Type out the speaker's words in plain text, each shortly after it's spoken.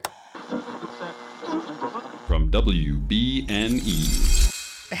WBNE.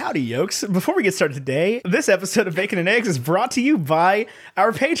 Howdy, yokes. Before we get started today, this episode of Bacon and Eggs is brought to you by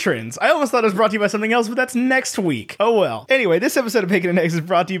our patrons. I almost thought it was brought to you by something else, but that's next week. Oh well. Anyway, this episode of Bacon and Eggs is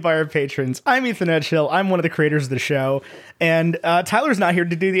brought to you by our patrons. I'm Ethan Edgehill. I'm one of the creators of the show. And Tyler's not here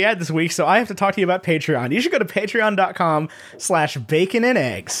to do the ad this week, so I have to talk to you about Patreon. You should go to patreon.com/bacon and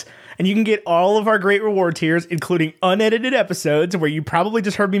eggs. And you can get all of our great reward tiers, including unedited episodes where you probably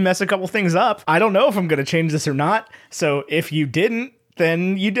just heard me mess a couple things up. I don't know if I'm going to change this or not. So if you didn't,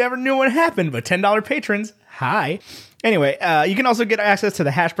 then you never knew what happened. But $10 patrons, hi. Anyway, you can also get access to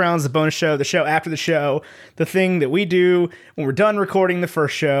the Hash Browns, the bonus show, the show after the show, the thing that we do when we're done recording the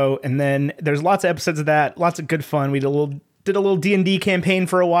first show. And then there's lots of episodes of that, lots of good fun. We did a little D&D campaign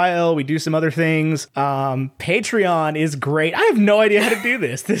for a while. We do some other things. Patreon is great. I have no idea how to do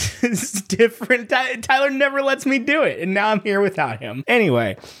this. This is different. Tyler never lets me do it, and now I'm here without him.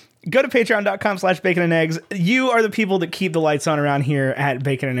 Anyway, go to patreon.com/bacon and eggs. You are the people that keep the lights on around here at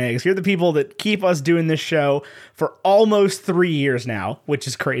Bacon and Eggs. You're the people that keep us doing this show for almost 3 years now, which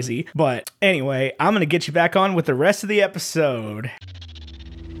is crazy. But anyway, I'm going to get you back on with the rest of the episode.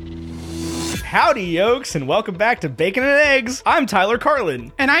 Howdy, yokes, and welcome back to Bacon and Eggs. I'm Tyler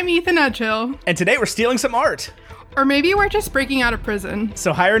Carlin. And I'm Ethan Edgehill. And today we're stealing some art. Or maybe we're just breaking out of prison.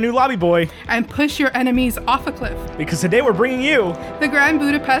 So hire a new lobby boy. And push your enemies off a cliff. Because today we're bringing you the Grand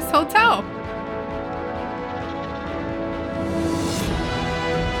Budapest Hotel.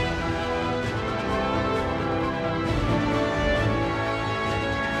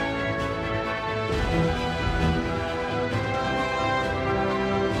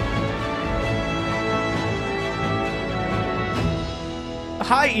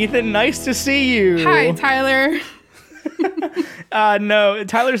 Hi, Ethan. Nice to see you. Hi, Tyler. No,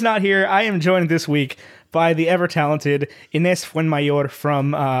 Tyler's not here. I am joined this week by the ever-talented Ines Fuenmayor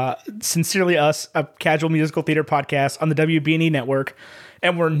from Sincerely Us, a casual musical theater podcast on the WBNE network.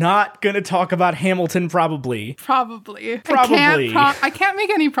 And we're not going to talk about Hamilton, probably. Probably. I can't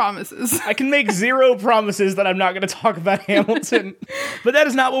make any promises. I can make zero promises that I'm not going to talk about Hamilton. But that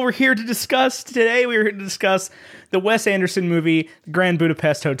is not what we're here to discuss. Today, we're here to discuss the Wes Anderson movie, The Grand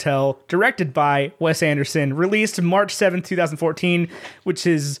Budapest Hotel, directed by Wes Anderson, released March 7th, 2014, which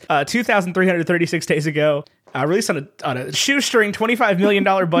is 2,336 days ago. Released on a shoestring $25 million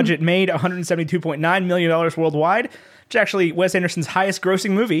budget, made $172.9 million worldwide. It's actually Wes Anderson's highest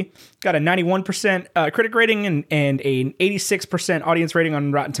grossing movie. Got a 91% critic rating and an 86% audience rating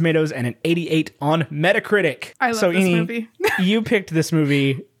on Rotten Tomatoes and an 88 on Metacritic. I love this movie. You picked this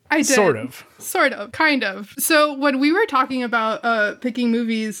movie. I did. Sort of, kind of. So when we were talking about picking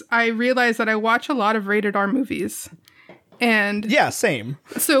movies, I realized that I watch a lot of rated R movies. And yeah, same.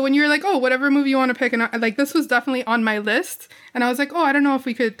 So when you were like, oh, whatever movie you want to pick, and this was definitely on my list. And I was like, oh, I don't know if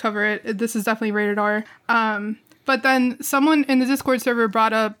we could cover it. This is definitely rated R. But then someone in the Discord server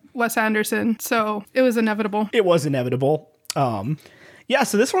brought up Wes Anderson, so it was inevitable. It was inevitable. Yeah,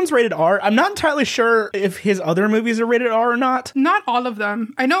 so this one's rated R. I'm not entirely sure if his other movies are rated R or not. Not all of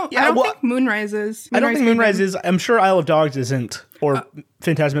them. I don't think Moonrise is. I don't think Moonrise is. I'm sure Isle of Dogs isn't. Or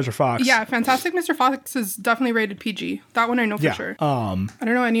Fantastic Mr. Fox. Yeah, Fantastic Mr. Fox is definitely rated PG. That one I know for sure. I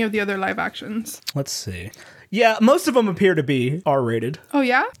don't know any of the other live actions. Let's see. Yeah, most of them appear to be R-rated. Oh,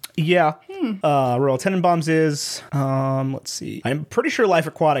 yeah? Yeah. Royal Tenenbaums is. Let's see. I'm pretty sure Life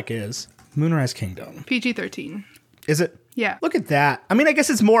Aquatic is. Moonrise Kingdom. PG-13. Is it? Yeah. Look at that. I mean, I guess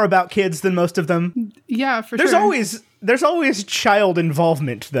it's more about kids than most of them. Yeah, for sure. There's always child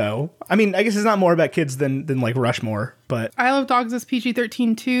involvement, though. I mean, I guess it's not more about kids than like Rushmore, but Isle of Dogs is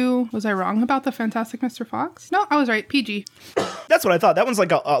PG-13 too. Was I wrong about the Fantastic Mr. Fox? No, I was right. PG. That's what I thought. That one's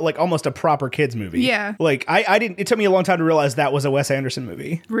like like almost a proper kids movie. Yeah. Like I didn't. It took me a long time to realize that was a Wes Anderson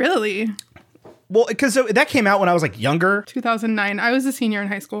movie. Really? Well, because that came out when I was like younger. 2009. I was a senior in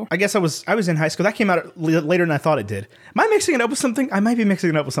high school. I guess I was in high school. That came out later than I thought it did. Am I mixing it up with something? I might be mixing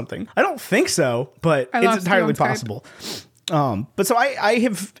it up with something. I don't think so, but it's entirely possible. But so I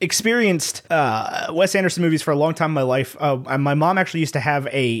have experienced Wes Anderson movies for a long time in my life. My mom actually used to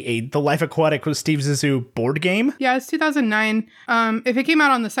have the Life Aquatic with Steve Zissou board game. Yeah, it's 2009. If it came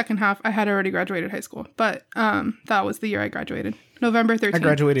out on the second half, I had already graduated high school. But that was the year I graduated. November 13th. I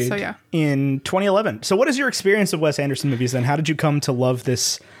graduated in 2011. So what is your experience of Wes Anderson movies then? How did you come to love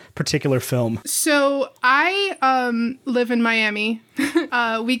this particular film? So I live in Miami.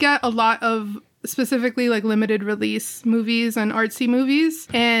 We get a lot of specifically like limited release movies and artsy movies.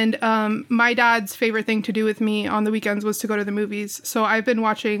 And my dad's favorite thing to do with me on the weekends was to go to the movies. So I've been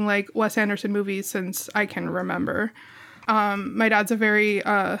watching like Wes Anderson movies since I can remember. My dad's a very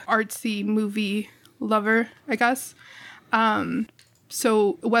artsy movie lover, I guess.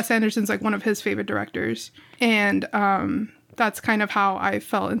 So Wes Anderson's like one of his favorite directors. And that's kind of how I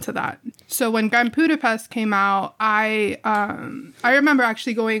fell into that. So when Grand Budapest came out, I remember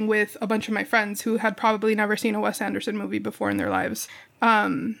actually going with a bunch of my friends who had probably never seen a Wes Anderson movie before in their lives.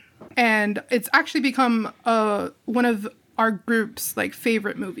 And it's actually become one of our group's like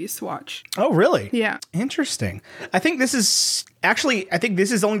favorite movies to watch. Oh, really? Yeah. Interesting. I think this is only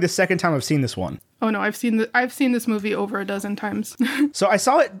the second time I've seen this one. Oh no, I've seen this movie over a dozen times. So I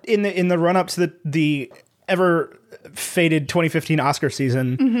saw it in the run up to the ever faded 2015 Oscar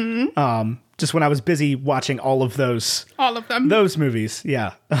season. Just when I was busy watching all of those movies.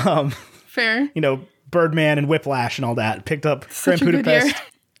 Yeah. Fair. Birdman and Whiplash and all that. Picked up Such Grand a good Budapest. year.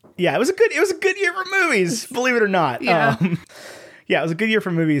 Yeah, it was a good year for movies, believe it or not. Yeah. Yeah, it was a good year for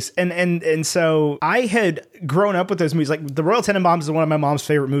movies. And so I had grown up with those movies. Like The Royal Tenenbaums is one of my mom's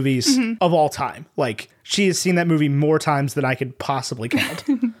favorite movies of all time. Like she has seen that movie more times than I could possibly count.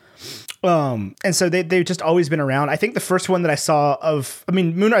 And so they've just always been around. I think the first one that I saw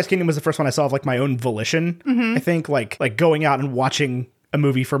Moonrise Kingdom was the first one I saw of like my own volition. I think like going out and watching a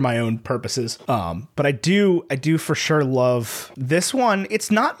movie for my own purposes. But I do for sure love this one.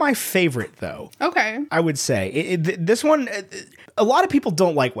 It's not my favorite though. Okay. I would say this one, a lot of people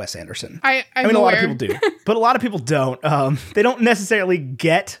don't like Wes Anderson. I'm a lot of aware. people do, but a lot of people don't. They don't necessarily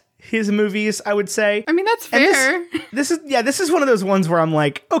get his movies, I would say. I mean, that's fair. This is one of those ones where I'm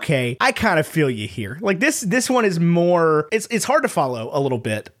like, okay, I kind of feel you here. Like this one is more, it's hard to follow a little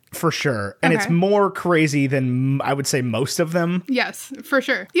bit. For sure. And Okay. It's more crazy than I would say most of them. Yes, for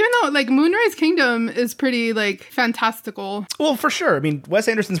sure. Even though like Moonrise Kingdom is pretty like fantastical. Well, for sure. I mean, Wes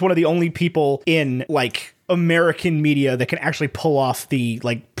Anderson's one of the only people in like American media that can actually pull off the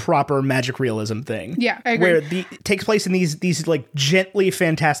like proper magic realism thing. Yeah, I agree. Where it takes place in these like gently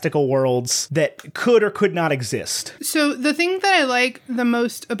fantastical worlds that could or could not exist. So the thing that I like the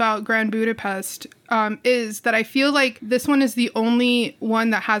most about Grand Budapest is that I feel like this one is the only one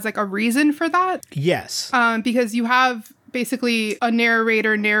that has like a reason for that. Yes. Because you have basically a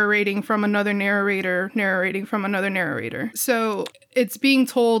narrator narrating from another narrator narrating from another narrator. So it's being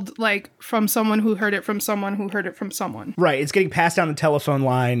told like from someone who heard it from someone who heard it from someone. Right. It's getting passed down the telephone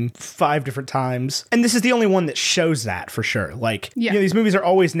line 5 different times. And this is the only one that shows that for sure. Like, Yeah. these movies are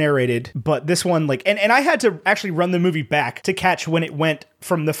always narrated, but this one, like, and I had to actually run the movie back to catch when it went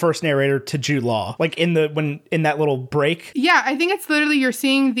from the first narrator to Jude Law, like in that little break. Yeah, I think it's literally you're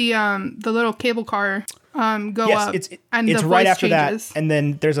seeing the little cable car go Yes, up. it's and the right voice after changes. that, and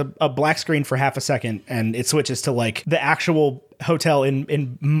then there's a black screen for half a second, and it switches to like the actual hotel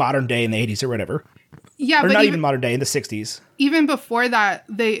in modern day in the 80s or whatever, Yeah, or but not even modern day in the 60s. even before that,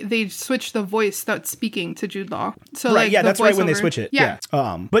 they switched the voice that's speaking to Jude Law. So Right, like yeah, the that's right when they voiceover. switch it. Yeah.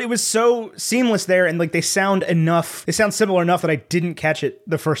 But it was so seamless there, and like they sound similar enough that I didn't catch it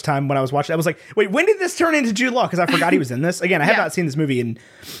the first time when I was watching. I was like, wait, when did this turn into Jude Law? Because I forgot he was in this. Again, I have Yeah. not seen this movie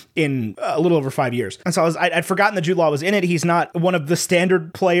in a little over 5 years, and so I'd forgotten that Jude Law was in it. He's not one of the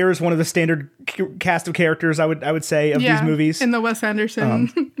standard players, one of the standard cast of characters. I would say of these movies in the Wes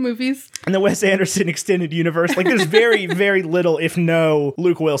Anderson movies. in the Wes Anderson extended universe. Like there's very very little, if no,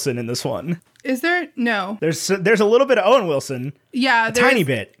 Luke Wilson in this one. Is there? No. There's a little bit of Owen Wilson, Yeah, a tiny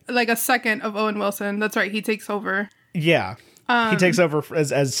bit. like a second of Owen Wilson. That's right. He takes over. Yeah, he takes over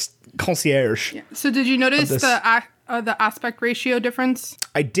as concierge. So did you notice this. the aspect ratio difference?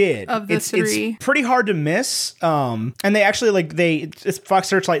 I did. Of the three. It's pretty hard to miss. And they actually Fox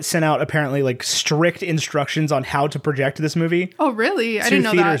Searchlight sent out apparently like strict instructions on how to project this movie. Oh, really? I to didn't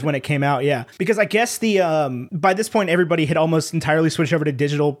know theaters that. when it came out. Yeah, because I guess by this point everybody had almost entirely switched over to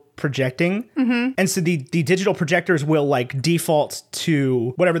digital projecting, and so the digital projectors will like default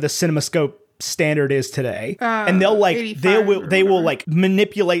to whatever the CinemaScope standard is today, and they'll 85 they or will whatever. like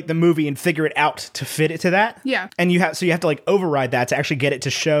manipulate the movie and figure it out to fit it to that. Yeah. And you have to like override that to actually get it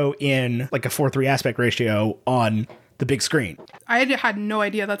to show in like a 4:3 aspect ratio on the big screen. I had no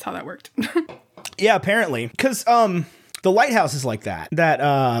idea that's how that worked. Yeah, apparently, because The Lighthouse is like that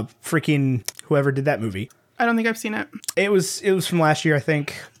freaking whoever did that movie. I don't think I've seen it. It was from last year, I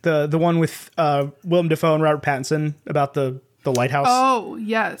think. The one with Willem Dafoe and Robert Pattinson about the lighthouse. Oh,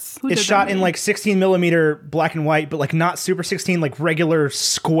 yes. Who It's did shot that in movie? like 16 millimeter black and white, but like not super 16, like regular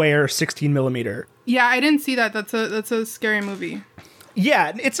square 16 millimeter. Yeah, I didn't see that. That's a scary movie.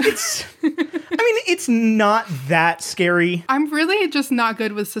 Yeah, it's I mean, it's not that scary. I'm really just not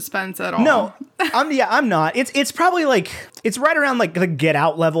good with suspense at all. No, I'm not. It's probably like it's right around like the Get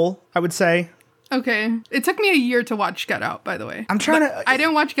Out level, I would say. Okay. It took me a year to watch Get Out, by the way. I'm trying to. I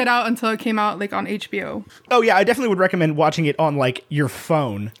didn't watch Get Out until it came out like on HBO. Oh yeah, I definitely would recommend watching it on like your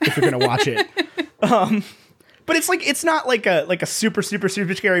phone if you're gonna watch it. But it's like it's not like a super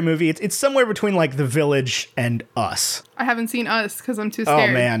scary movie. It's somewhere between like The Village and Us. I haven't seen Us because I'm too scared.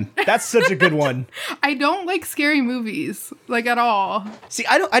 Oh man, that's such a good one. I don't like scary movies like at all. See,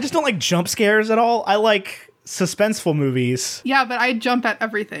 I just don't like jump scares at all. I like suspenseful movies. Yeah, but I jump at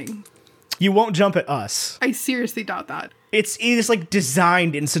everything. You won't jump at Us. I seriously doubt that. It's like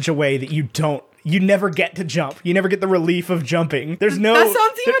designed in such a way that you never get to jump. You never get the relief of jumping. There's no. That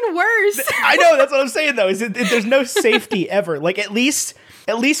sounds even worse. I know, that's what I'm saying though. There's no safety ever. Like at least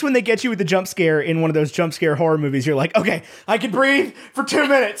when they get you with the jump scare in one of those jump scare horror movies, you're like, okay, I can breathe for 2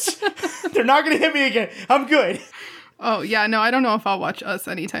 minutes. They're not gonna hit me again. I'm good. Oh yeah, no, I don't know if I'll watch Us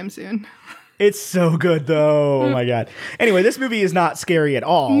anytime soon. It's so good though. Oh my god. Anyway, this movie is not scary at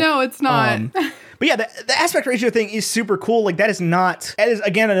all. No, it's not. But yeah, the aspect ratio thing is super cool. Like that is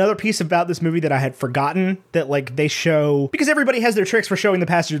again another piece about this movie that I had forgotten, that like they show, because everybody has their tricks for showing the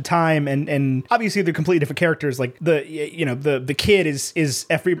passage of time, and obviously they're completely different characters. Like the kid is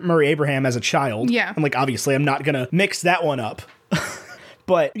F. Murray Abraham as a child. Yeah. And like obviously I'm not gonna mix that one up.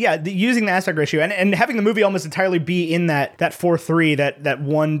 But yeah, using the aspect ratio and having the movie almost entirely be in that 4:3, that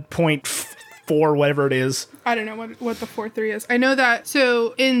 1.4 whatever it is. I don't know what the 4:3 is. I know that,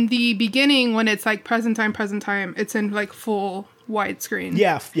 so in the beginning when it's like present time, it's in like full widescreen.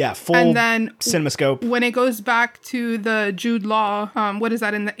 Yeah, full and then CinemaScope. When it goes back to the Jude Law, what is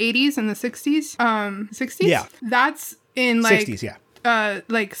that, in the 80s and the 60s? 60s? Yeah. That's in like 60s, yeah.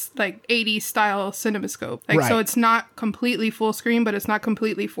 like 80s style CinemaScope. Like, right. So it's not completely full screen, but it's not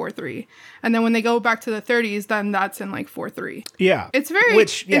completely 4:3. And then when they go back to the 30s, then that's in like 4:3. Yeah. It's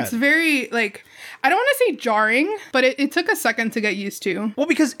very like, I don't want to say jarring, but it took a second to get used to. Well,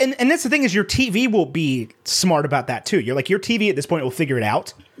 because, and that's the thing, is your TV will be smart about that too. You're like, your TV at this point will figure it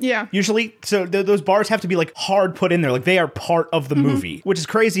out. Yeah. Usually. So those bars have to be like hard put in there. Like they are part of the movie, which is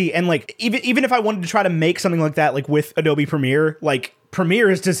crazy. And like, even if I wanted to try to make something like that, like with Adobe Premiere, like Premiere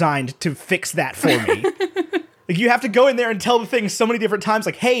is designed to fix that for me. Like you have to go in there and tell the thing so many different times,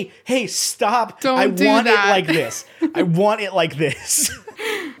 like, hey, stop. I want it like this. I want it like this.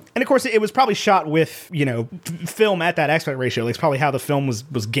 And of course, it was probably shot with, film at that aspect ratio. Like, it's probably how the film was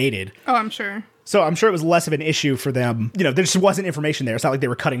gated. Oh, I'm sure. So I'm sure it was less of an issue for them. There just wasn't information there. It's not like they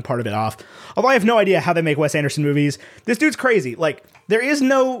were cutting part of it off. Although I have no idea how they make Wes Anderson movies. This dude's crazy. Like, there is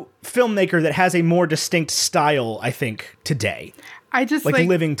no filmmaker that has a more distinct style, I think, today. I just like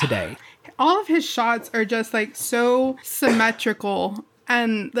living today. All of his shots are just like so symmetrical.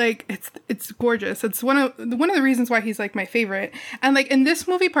 And like it's gorgeous. It's one of the reasons why he's like my favorite. And like in this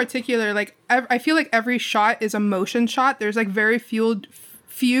movie particular, like I feel like every shot is a motion shot. There's like very few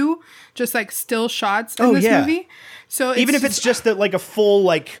just like still shots in this movie. So even if it's just like a full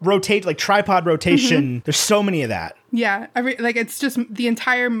like rotate, like tripod rotation, there's so many of that. Yeah, it's just the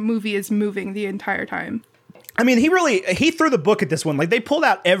entire movie is moving the entire time. I mean, he threw the book at this one. Like they pulled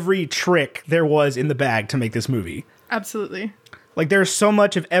out every trick there was in the bag to make this movie. Absolutely. Like there's so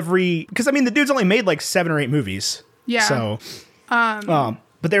much of every, because I mean the dude's only made like 7 or 8 movies. Yeah. So,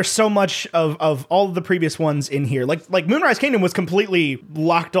 but there's so much of all of the previous ones in here. Like Moonrise Kingdom was completely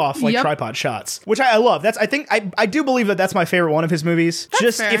locked off like tripod shots, which I love. I do believe that's my favorite one of his movies. That's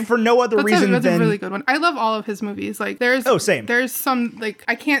just fair. If for no other reason that's than a really good one. I love all of his movies. Like same. There's some, like,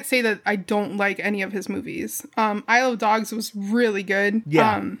 I can't say that I don't like any of his movies. Isle of Dogs was really good.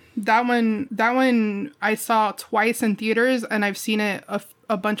 Yeah. That one I saw twice in theaters, and I've seen it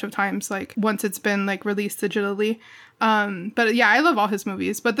a bunch of times, like once it's been like released digitally. But yeah, I love all his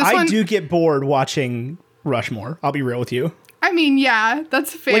movies. But I do get bored watching Rushmore. I'll be real with you. I mean, yeah,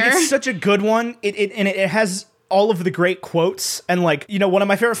 that's fair. Like it's such a good one. It has all of the great quotes, and like, one of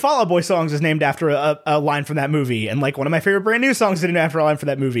my favorite Fall Out Boy songs is named after a line from that movie, and like one of my favorite Brand New songs is named after a line from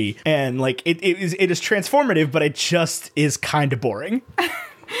that movie, and like it is transformative, but it just is kind of boring.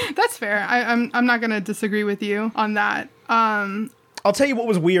 That's fair. I'm not gonna disagree with you on that. I'll tell you what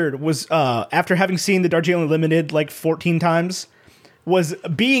was weird was after having seen the Darjeeling Limited like 14 times, was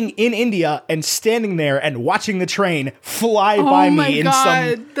being in India and standing there and watching the train fly by me in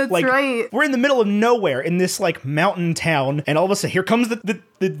some. That's like, right. We're in the middle of nowhere in this like mountain town, and all of a sudden here comes the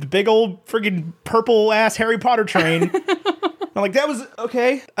big old friggin' purple ass Harry Potter train. I'm like, that was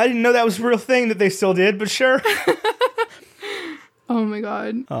okay. I didn't know that was a real thing that they still did, but sure. Oh my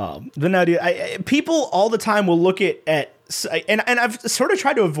god. But no, dude, people all the time will look at and I've sort of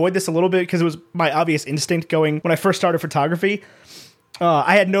tried to avoid this a little bit because it was my obvious instinct going when I first started photography.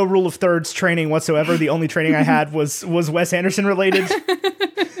 I had no rule of thirds training whatsoever. The only training I had was Wes Anderson related.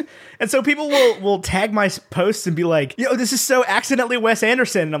 And so people will tag my posts and be like, yo, this is so accidentally Wes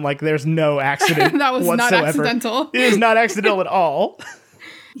Anderson. And I'm like, there's no accident That was whatsoever. not accidental. It is not accidental at all.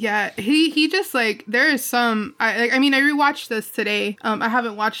 Yeah, he just like there is some. I mean, I rewatched this today. I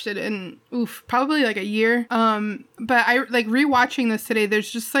haven't watched it in probably like a year. But I like rewatching this today.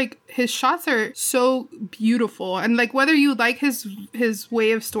 There's just like his shots are so beautiful, and like whether you like his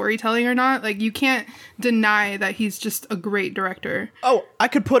way of storytelling or not, like you can't deny that he's just a great director. Oh, I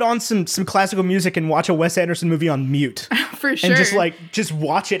could put on some classical music and watch a Wes Anderson movie on mute. For sure. And just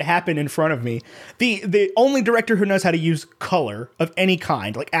watch it happen in front of me. The only director who knows how to use color of any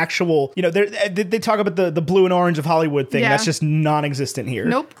kind, like actual, they talk about the blue and orange of Hollywood thing. Yeah. That's just non-existent here.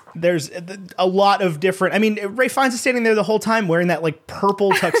 Nope. There's a lot of different. I mean, Ray Fiennes is standing there the whole time wearing that like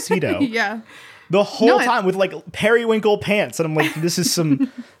purple tuxedo. Yeah. The whole time with like periwinkle pants, and I'm like, this is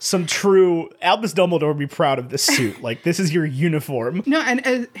some true Albus Dumbledore would be proud of this suit. Like, this is your uniform. No,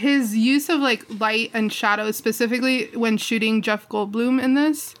 and his use of like light and shadows, specifically when shooting Jeff Goldblum in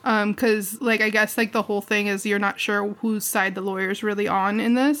this, because like I guess like the whole thing is you're not sure whose side the lawyer's really on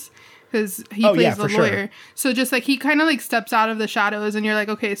in this. Because he plays the lawyer. Sure. So just like he kind of like steps out of the shadows and you're like,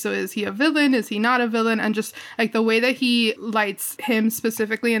 okay, so is he a villain? Is he not a villain? And just like the way that he lights him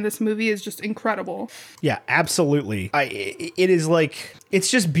specifically in this movie is just incredible. Yeah, absolutely. It is like, it's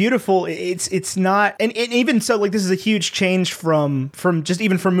just beautiful. It's not, and even so, like this is a huge change from just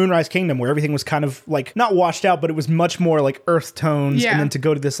even from Moonrise Kingdom, where everything was kind of like not washed out, but it was much more like earth tones. Yeah. And then to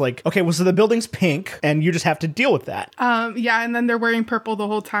go to this like, okay, well, so the building's pink and you just have to deal with that. Yeah, and then they're wearing purple the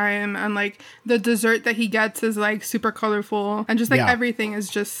whole time. And like the dessert that he gets is like super colorful, and just like everything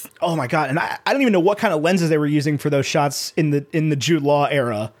is just, oh my God. And I don't even know what kind of lenses they were using for those shots in the Jude Law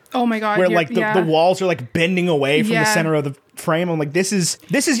era. Oh my God. Where like the walls are like bending away from the center of the frame. I'm like, this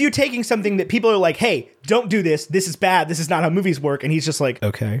is you taking something that people are like, hey, don't do this. This is bad. This is not how movies work. And he's just like,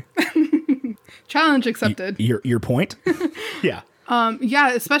 okay. Challenge accepted. Your point? Yeah.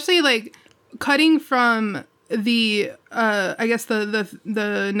 Yeah, especially like cutting from the I guess the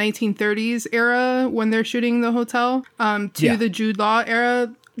 1930s era when they're shooting the hotel to the Jude Law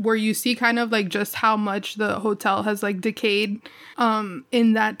era, where you see kind of like just how much the hotel has like decayed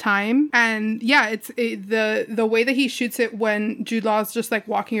in that time. And yeah, the way that he shoots it when Jude Law's just like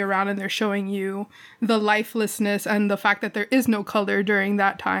walking around and they're showing you the lifelessness and the fact that there is no color during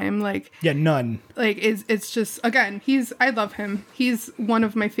that time, like none. Like it's just, again, I love him. He's one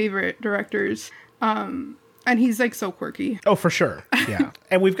of my favorite directors. And he's like so quirky. Oh, for sure. Yeah.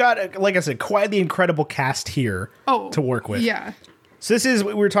 And we've got, like I said, quite the incredible cast here to work with. Yeah. So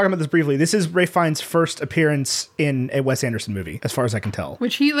we were talking about this briefly. This is Ray Fiennes' first appearance in a Wes Anderson movie, as far as I can tell.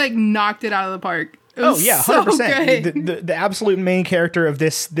 Which he like knocked it out of the park. It was 100%. The absolute main character of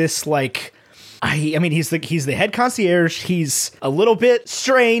this like, I mean, he's the head concierge. He's a little bit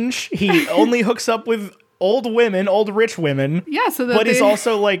strange. He only hooks up with old rich women. Yeah, but he's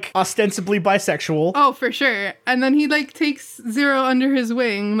also like ostensibly bisexual. Oh, for sure. And then he like takes Zero under his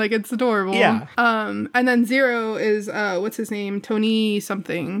wing, like it's adorable. Yeah. And then Zero is what's his name? Tony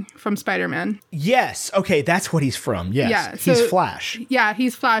something from Spider-Man. Yes. Okay, that's what he's from. Yes. Yeah, so, he's Flash. Yeah,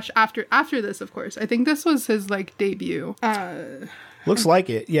 he's Flash after this, of course. I think this was his like debut. Looks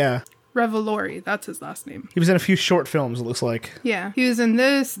like it. Yeah. Revolori, that's his last name. He was in a few short films, it looks like. Yeah. He was in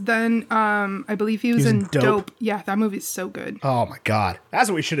this, then I believe he was in Dope. Yeah, that movie's so good. Oh my God. That's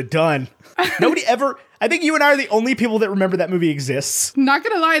what we should have done. Nobody ever... I think you and I are the only people that remember that movie exists. Not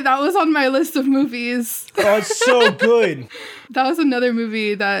gonna lie, that was on my list of movies. Oh, it's so good. That was another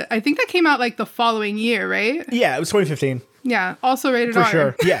movie that I think that came out like the following year, right? Yeah, it was 2015. Yeah, also rated R. For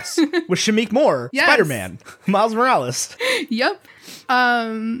sure, yes. With Shameik Moore, yes. Spider-Man, Miles Morales. Yep.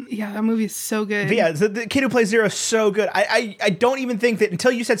 Yeah, that movie is so good. But yeah, the kid who plays Zero is so good. I don't even think that,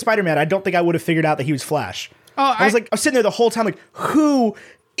 until you said Spider-Man, I don't think I would have figured out that he was Flash. Oh, I was sitting there the whole time like, who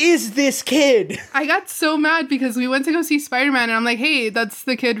is this kid? I got so mad because we went to go see Spider-Man and I'm like, hey, that's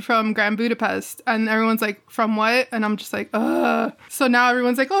the kid from Grand Budapest. And everyone's like, from what? And I'm just like, ugh. So now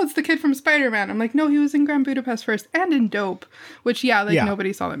everyone's like, oh, it's the kid from Spider-Man. I'm like, no, he was in Grand Budapest first and in Dope, which,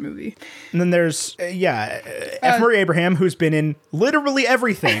 nobody saw that movie. And then there's, F. Murray Abraham, who's been in literally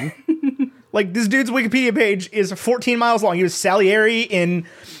everything. Like, this dude's Wikipedia page is 14 miles long. He was Salieri in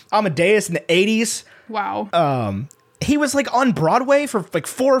Amadeus in the 80s. Wow. He was like on Broadway for like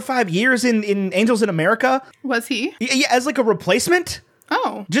 4 or 5 years in Angels in America. Was he? Yeah, as like a replacement.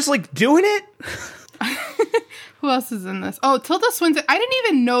 Oh. Just like doing it. Who else is in this? Oh, Tilda Swinton. I didn't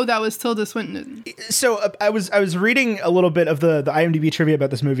even know that was Tilda Swinton. So I was reading a little bit of the IMDb trivia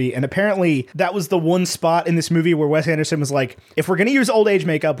about this movie, and apparently that was the one spot in this movie where Wes Anderson was like, if we're going to use old age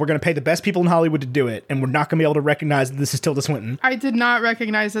makeup, we're going to pay the best people in Hollywood to do it, and we're not going to be able to recognize that this is Tilda Swinton. I did not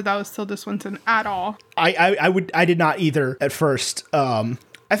recognize that was Tilda Swinton at all. I did not either at first.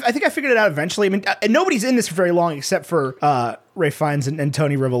 I think I figured it out eventually. I mean, nobody's in this for very long except for Ray Fiennes and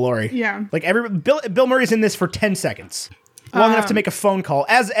Tony Rivoli. Yeah. Like Bill Murray's in this for 10 seconds. Long enough to make a phone call,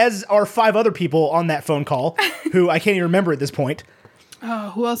 as are 5 other people on that phone call, who I can't even remember at this point.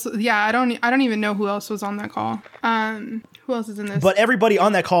 Oh, who else? Yeah, I don't even know who else was on that call. Who else is in this? But everybody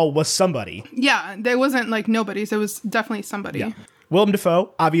on that call was somebody. Yeah, there wasn't like nobody. So it was definitely somebody. Yeah. Willem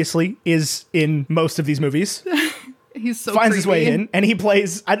Dafoe, obviously, is in most of these movies. He's so finds his way creepy. in, and he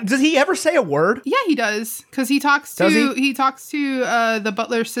plays. Does he ever say a word? Yeah, he does, because he talks to the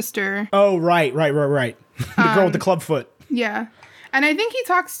butler's sister. Oh, right. The girl with the club foot. Yeah, and I think he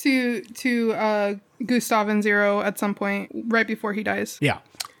talks to Gustav and Zero at some point right before he dies. Yeah,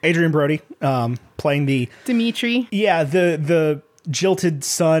 Adrian Brody, playing the Dimitri. Yeah, the jilted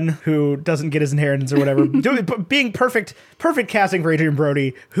son who doesn't get his inheritance or whatever. Being perfect casting for Adrian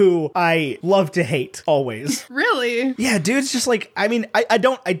Brody, who I love to hate always. Really? Yeah, dude's just like, I mean, I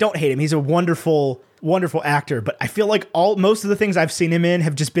don't hate him. He's a wonderful actor, but I feel like most of the things I've seen him in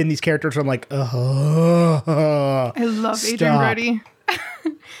have just been these characters where I'm like, I love Adrian Brody.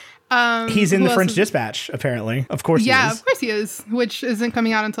 He's in the French Dispatch, apparently. Of course he is. Yeah, of course he is, which isn't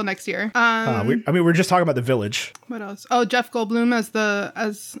coming out until next year. We're just talking about The Village. What else? Oh, Jeff Goldblum as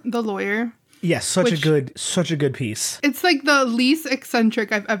the lawyer. Yes, such a good piece. It's like the least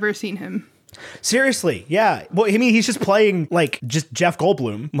eccentric I've ever seen him. Seriously, yeah. Well, I mean, he's just playing like just Jeff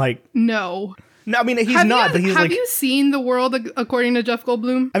Goldblum. Like, no, I mean, he's not. But he's have like. Have you seen The World according to Jeff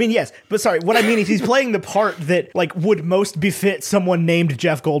Goldblum? I mean, yes, but sorry. What I mean is he's playing the part that like would most befit someone named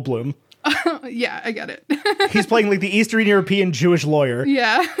Jeff Goldblum. Yeah, I get it. He's playing like the Eastern European Jewish lawyer.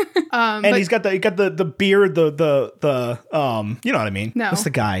 Yeah. And he's got the beard, the you know what I mean? No. What's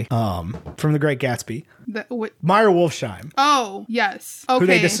the guy from The Great Gatsby? Meyer Wolfsheim. Oh, yes. Okay. Who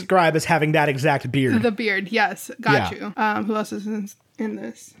they describe as having that exact beard. The beard, yes. Got you. Who else is in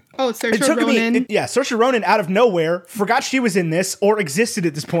this? Oh, Saoirse Ronan. Ronan. Saoirse Ronan out of nowhere forgot she was in this or existed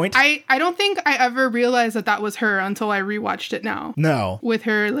at this point. I don't think I ever realized that was her until I rewatched it now. No. With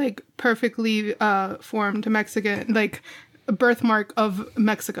her like perfectly formed Mexican, like birthmark of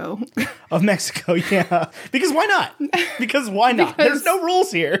Mexico. Of Mexico, yeah. Because why not? Because why not? There's no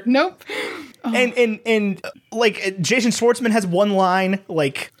rules here. Nope. Oh. And like Jason Schwartzman has one line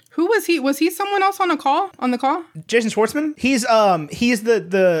like. Who was he? Was he someone else on the call? Jason Schwartzman? He's the he's the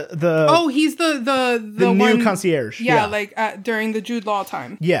new one, concierge. Yeah, like during the Jude Law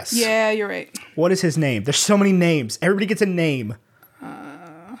time. Yes. Yeah, you're right. What is his name? There's so many names. Everybody gets a name.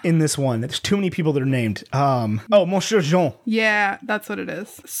 In this one, there's too many people that are named. Monsieur Jean. Yeah, that's what it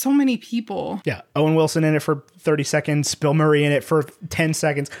is. So many people. Yeah, Owen Wilson in it for 30 seconds. Bill Murray in it for 10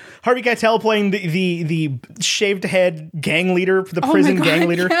 seconds. Harvey Keitel playing the shaved head gang leader, the prison gang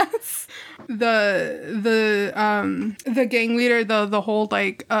leader. Yes. The gang leader, the whole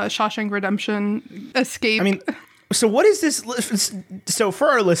like Shawshank Redemption escape. I mean. So what is this? So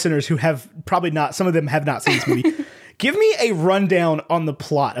for our listeners who have probably not, some of them have not seen this movie. Give me a rundown on the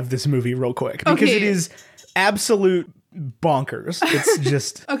plot of this movie real quick, because it is absolute bonkers. It's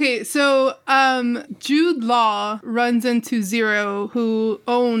just... Okay, so Jude Law runs into Zero, who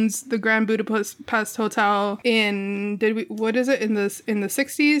owns the Grand Budapest Hotel in the 60s? In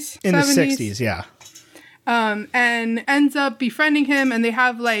 70s? The 60s, yeah. And ends up befriending him, and they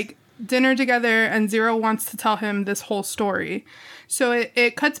have like dinner together, and Zero wants to tell him this whole story. So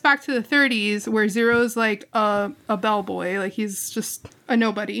it cuts back to the 30s where Zero's like a bellboy, like he's just a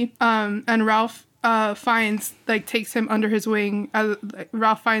nobody. And Ralph Fiennes takes him under his wing.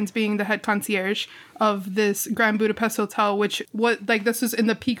 Ralph Fiennes being the head concierge of this Grand Budapest Hotel, which this was in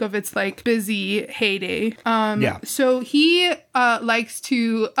the peak of its like busy heyday. So he likes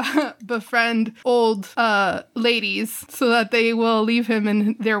to befriend old ladies so that they will leave him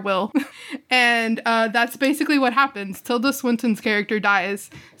in their will. And that's basically what happens. Tilda Swinton's character dies.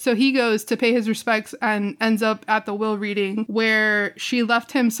 So he goes to pay his respects and ends up at the will reading where she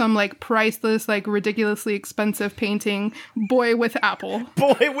left him some like priceless, like ridiculously expensive painting, Boy with Apple.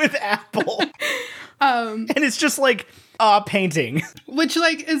 Boy with Apple. And it's just like a painting. Which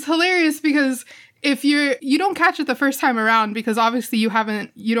like is hilarious because if you don't catch it the first time around because obviously you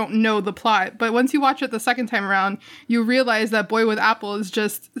don't know the plot, but once you watch it the second time around, you realize that Boy with Apple is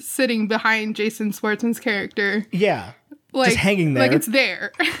just sitting behind Jason Schwartzman's character. Yeah. Like, just hanging there. Like it's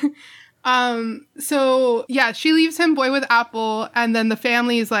there. So yeah, she leaves him Boy with Apple, and then the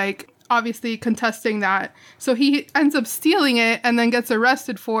family is like obviously contesting that. So he ends up stealing it and then gets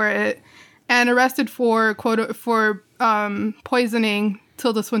arrested for it. And arrested for poisoning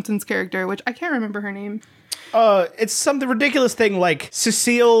Tilda Swinton's character, which I can't remember her name. It's something ridiculous thing like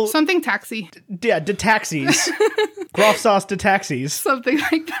Cecile. Something taxi. Yeah, de taxis. Groff sauce de taxis. Something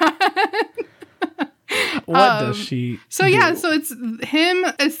like that. What does she So do? yeah, so it's him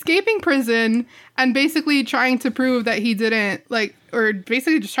escaping prison and basically trying to prove that he didn't or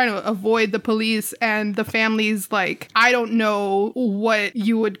basically just trying to avoid the police and the family's I don't know what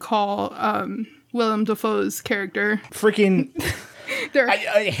you would call Willem Dafoe's character. Freaking They're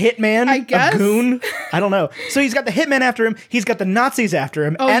a hitman, I guess. a goon. I don't know. So he's got the hitman after him. He's got the Nazis after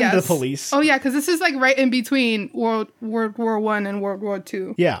him, and yes. the police. Oh yeah, because this is right in between World War I and World War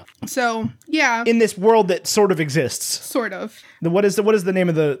II. Yeah, So yeah, in this world that sort of exists. sort of. What is the name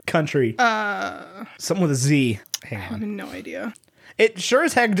of the country? Something with a Z. Hang I have on. no idea. It sure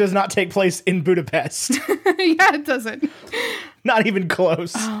as heck does not take place in Budapest. Yeah, it doesn't. Not even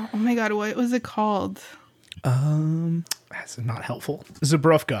close. Oh my god, what was it called? That's not helpful.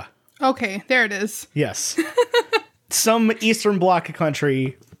 Zubrovka. Okay, there it is. Yes. Some Eastern Bloc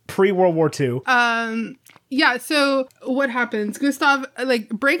country pre-World War II. Yeah, so what happens? Gustav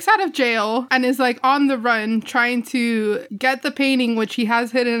breaks out of jail and is on the run trying to get the painting which he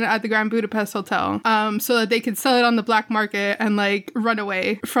has hidden at the Grand Budapest Hotel, so that they could sell it on the black market and run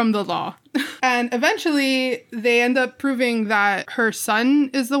away from the law. And eventually they end up proving that her son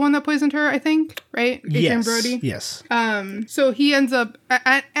is the one that poisoned her, I think, right? Adrian Yes. Brody. Yes. So he ends up,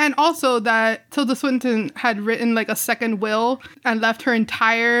 and also that Tilda Swinton had written a second will and left her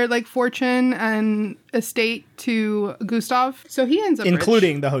entire fortune and estate to Gustav. So he ends up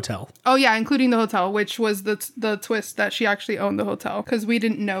Including rich. the hotel. Oh yeah, including the hotel, which was the twist that she actually owned the hotel because we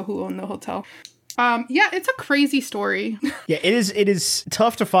didn't know who owned the hotel. Yeah, it's a crazy story. Yeah, it is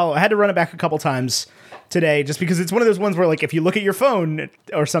tough to follow. I had to run it back a couple times today just because it's one of those ones where if you look at your phone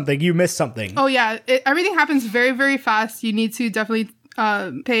or something, you miss something. Oh yeah, everything happens very, very fast. You need to definitely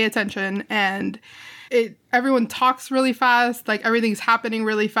pay attention, and everyone talks really fast. Everything's happening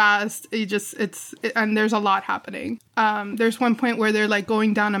really fast. And there's a lot happening. There's one point where they're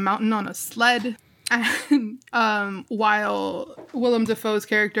going down a mountain on a sled. And while Willem Dafoe's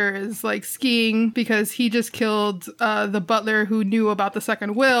character is skiing because he just killed the butler who knew about the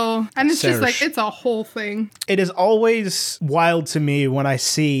second will, and it's Serge. just it's a whole thing. It is always wild to me when I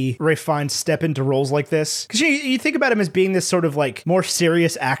see Ralph Fiennes step into roles like this because you think about him as being this sort of more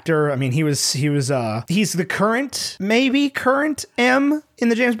serious actor. I mean, he's the current M in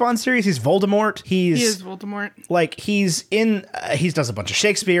the James Bond series. He's Voldemort. He is Voldemort. He does a bunch of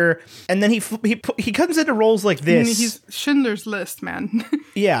Shakespeare, and then he comes into roles like this. He's Schindler's List, man.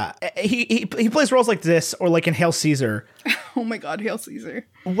 Yeah, he plays roles like this or in Hail Caesar. Oh my god, Hail Caesar.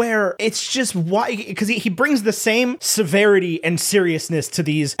 Where it's just why, because he brings the same severity and seriousness to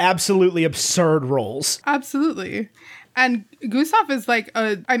these absolutely absurd roles. Absolutely. And Gustav is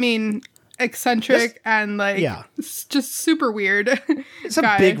eccentric and yeah. just super weird. It's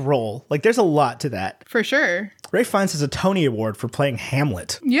a big role. There's a lot to that. For sure. Ralph Fiennes has a Tony Award for playing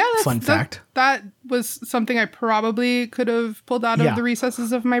Hamlet. Yeah, Fun fact. That was something I probably could have pulled out of the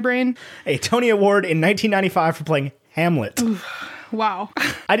recesses of my brain. A Tony Award in 1995 for playing Hamlet. Wow.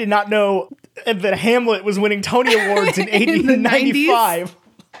 I did not know that Hamlet was winning Tony Awards in 1995.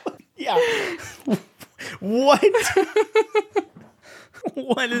 Yeah. What?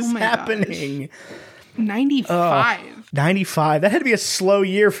 What is happening? 95. 95. That had to be a slow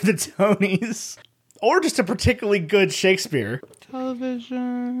year for the Tonys. Or just a particularly good Shakespeare.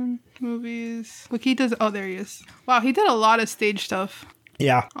 Television, movies. Look, he does. Oh, there he is. Wow, he did a lot of stage stuff.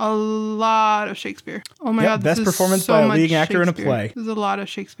 Yeah. A lot of Shakespeare. Oh my god, this best is performance so by a much leading actor in a Shakespeare. play. This is a lot of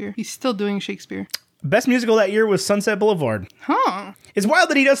Shakespeare. He's still doing Shakespeare. Best musical that year was Sunset Boulevard. Huh. It's wild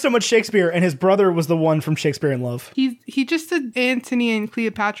that he does so much Shakespeare, and his brother was the one from Shakespeare in Love. He just did Antony and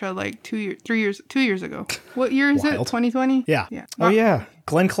Cleopatra 2 years ago. What year is it? Wild. 2020? Yeah. Yeah. Oh, yeah.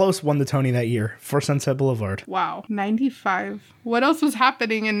 Glenn Close won the Tony that year for Sunset Boulevard. Wow. 95. What else was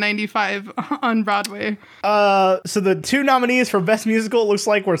happening in 95 on Broadway? So the two nominees for Best Musical, it looks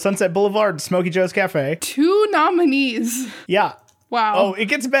like, were Sunset Boulevard and Smokey Joe's Cafe. 2 nominees. Yeah. Wow. Oh, it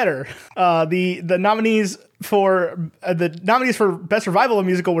gets better. The nominees for Best Revival of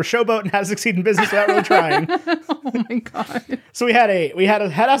Musical were Showboat and How to Succeed in Business Without Really Trying. Oh my god. So we had a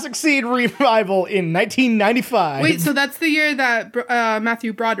How to Succeed revival in 1995. Wait, so that's the year that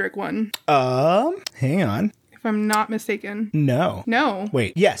Matthew Broderick won, hang on. if I'm not mistaken. No. No.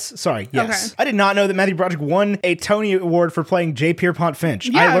 Wait, yes. Sorry, yes. Okay. I did not know that Matthew Broderick won a Tony Award for playing J. Pierpont Finch.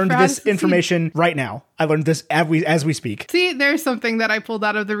 Yeah, I learned for How to this Succeed. information right now. I learned this as we speak. See, there's something that I pulled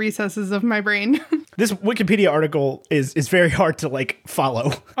out of the recesses of my brain. This Wikipedia article is very hard to like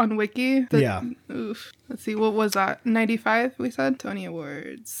follow. On Wiki? Yeah. Oof. Let's see, what was that? 95, we said? Tony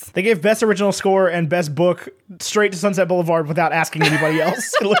Awards. They gave Best Original Score and Best Book straight to Sunset Boulevard without asking anybody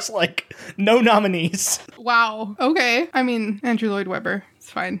else. It looks like no nominees. Wow. Okay. I mean, Andrew Lloyd Webber. It's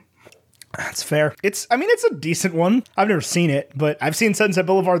fine. That's fair. It's a decent one. I've never seen it, but I've seen Sunset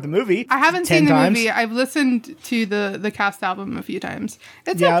Boulevard, the movie. I haven't 10 seen the times. movie. I've listened to the cast album a few times.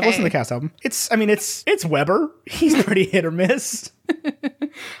 It's Yeah, okay. I've listened to the cast album. It's Weber. He's pretty hit or miss.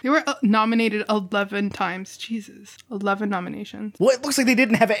 They were nominated 11 times. Jesus. 11 nominations. Well, it looks like they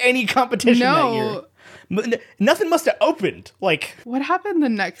didn't have any competition that year. Nothing must have opened. Like, What happened the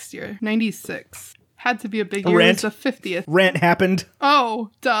next year? 96. Had to be a big year. Rent. It was the 50th. Rent happened.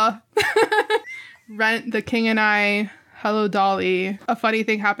 Oh, duh. Rent, The King and I, Hello Dolly. A funny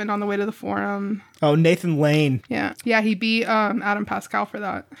thing happened on the way to the forum. Oh, Nathan Lane. Yeah. Yeah, he beat Adam Pascal for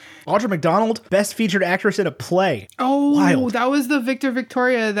that. Audra McDonald, Best Featured Actress in a Play. Oh, Wild. that was the Victor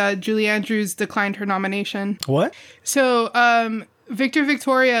Victoria that Julie Andrews declined her nomination. What? So, Victor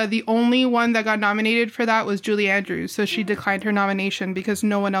Victoria, the only one that got nominated for that was Julie Andrews. So she declined her nomination because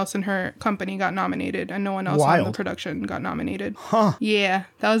no one else in her company got nominated and no one else on the Wild. production got nominated. Huh. Yeah,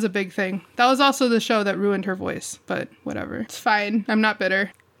 that was a big thing. That was also the show that ruined her voice, but whatever. It's fine. I'm not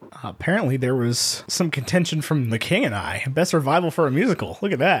bitter. Apparently there was some contention from The King and I. Best Revival for a Musical.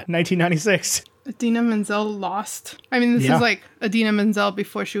 Look at that. 1996. Idina Menzel lost. I mean, this Yeah. is like Idina Menzel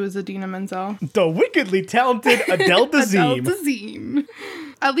before she was Idina Menzel. The wickedly talented Adele Dazeem. Adele Dazeem.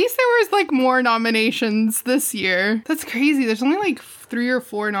 At least there was like more nominations this year. That's crazy. There's only like 3 or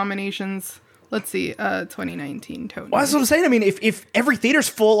 4 nominations. Let's see, 2019 Tony. Well, that's what I'm saying. I mean, if every theater's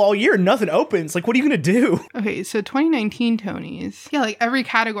full all year and nothing opens, like, what are you going to do? Okay, so 2019 Tonys. Yeah, like every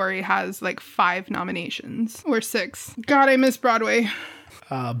category has like 5 nominations or 6. God, I miss Broadway.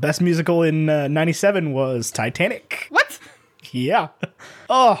 Best musical in 97 was Titanic. What? Yeah.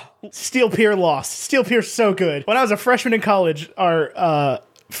 Oh, Steel Pier lost. Steel Pier's so good. When I was a freshman in college, our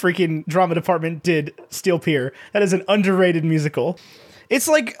freaking drama department did Steel Pier. That is an underrated musical. It's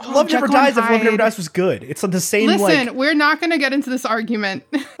like Love Never Jekyll and Dies if Love Never Hyde. Dies was good. It's like the same Listen, we're not going to get into this argument.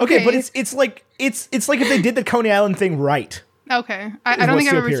 Okay, but it's like if they did the Coney Island thing right. Okay. I don't what think I've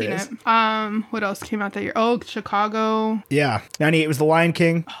Steel ever Pier seen is. it. What else came out that year? Oh, Chicago. Yeah. 98 was The Lion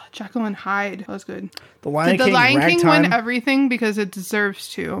King. Jekyll and Hyde. That was good. The Lion Did King, The Lion King Ragtime. win everything? Because it deserves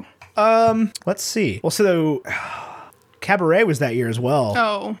to. Let's see. Well, so Cabaret was that year as well.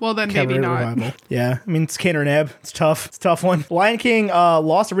 Oh, well then Cabaret maybe not. Revival. Yeah, I mean, it's Cantor and Ebb. It's tough. It's a tough one. Lion King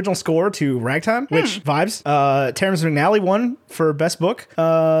lost original score to Ragtime, which vibes. Terrence McNally won for Best Book.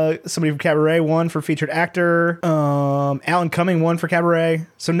 Somebody from Cabaret won for Featured Actor. Alan Cumming won for Cabaret.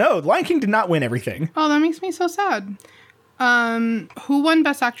 So no, Lion King did not win everything. Oh, that makes me so sad. Who won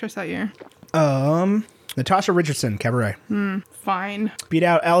Best Actress that year? Natasha Richardson, Cabaret. Fine. Beat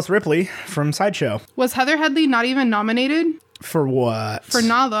out Alice Ripley from Sideshow. Was Heather Headley not even nominated For what? for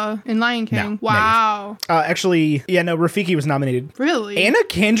Nala in Lion King? No, Wow. Actually, yeah, no, Rafiki was nominated. Really? Anna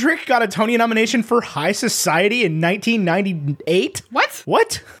Kendrick got a Tony nomination for High Society in 1998. What?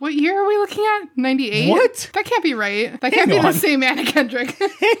 What? What year are we looking at? 98? What? That can't be right. That can't be on. the same Anna Kendrick.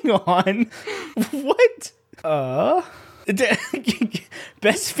 Hang on. What?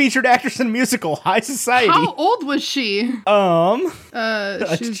 Best Featured Actress in a Musical, High Society. How old was she? She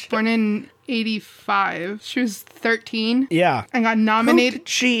was born in 85. She was 13 Yeah. and got Who nominated. did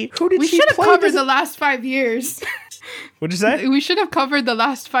she We should have play covered this- the last 5 years. What'd you say? We should have covered the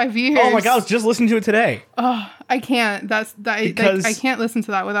last 5 years. Oh my god, I was just listening to it today. I can't. Because- I can't listen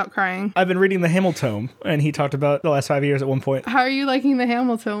to that without crying. I've been reading the Hamilton, and he talked about the last 5 years at one point. How are you liking the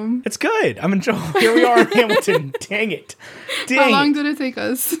Hamilton? It's good. I'm enjoying. Here we are in Hamilton. Dang it. Dang How long it. did it take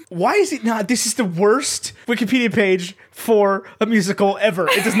us? Why is it not? This is the worst Wikipedia page for a musical ever.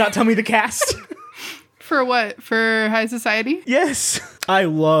 It does not tell me the cast. For what? For High Society? Yes. I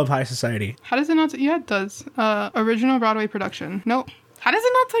love High Society. How does it not? Yeah, it does. Original Broadway production. Nope. How does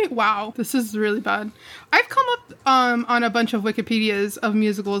it not tell you? Wow, this is really bad. I've come up on a bunch of Wikipedias of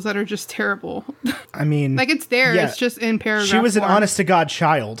musicals that are just terrible. I mean, Like it's there. Yeah. It's just in paragraph. she was an form. honest to God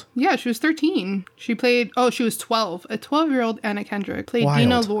child. Yeah, she was 13. She played. Oh, she was 12. A 12-year-old Anna Kendrick played Wild.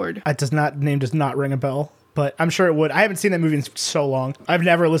 Dina Lord. Name does not ring a bell, but I'm sure it would. I haven't seen that movie in so long. I've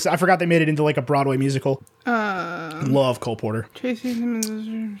never listened. I forgot they made it into like a Broadway musical. Love Cole Porter. Tracy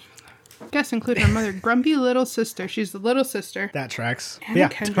Simmons. Guests include her mother, Grumpy Little Sister. She's the little sister. That tracks. Anna Yeah,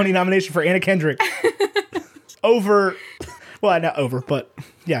 Kendrick. Tony nomination for Anna Kendrick. Over. Well, not over, but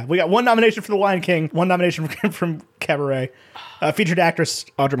Yeah, we got one nomination for The Lion King, one nomination from Cabaret. Featured actress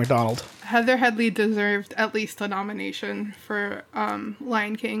Audra McDonald. Heather Headley deserved at least a nomination for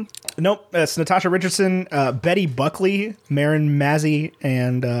Lion King. Nope, it's Natasha Richardson, Betty Buckley, Marin Mazzie,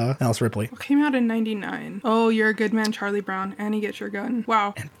 and Alice Ripley. It came out in 99. Oh, You're a Good Man, Charlie Brown. Annie Get Your Gun.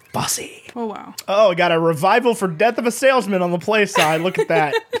 Wow. Bossy. Oh, wow. Oh, we got a revival for Death of a Salesman on the play side. Look at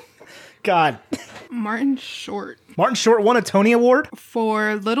that. God. Martin Short. Martin Short won a Tony Award?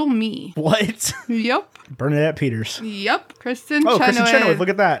 For Little Me. What? Yep. Bernadette Peters. Yep. Kristen Kristen Chenoweth. Look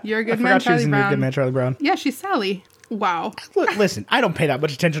at that. You're a I Good forgot Man, she was Charlie in You're a Good Brown. Man, Charlie Brown. Yeah, she's Sally. Wow. Look, listen, I don't pay that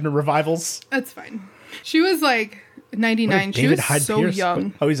much attention to revivals. That's fine. She was like 99. She was so Pierce.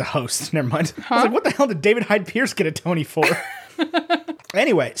 young. Oh, he's a host. Never mind. I was like, what the hell did David Hyde Pierce get a Tony for?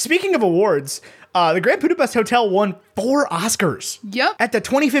 Anyway, speaking of awards, the Grand Budapest Hotel won 4 Oscars. Yep. At the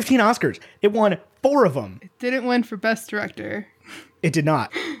 2015 Oscars. It won 4 of them. Didn't win for Best Director. It did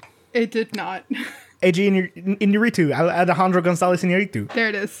not. It did not. A.G. Iñárritu, Alejandro González Iñárritu. There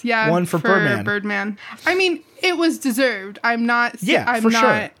it is. Yeah. One for Birdman. I mean, it was deserved. I'm not for not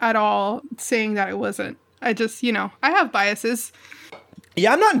sure. at all saying that it wasn't. I just, I have biases.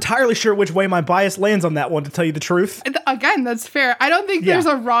 Yeah, I'm not entirely sure which way my bias lands on that one, to tell you the truth. Again, that's fair. I don't think there's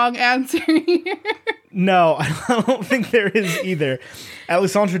a wrong answer here. No, I don't think there is either.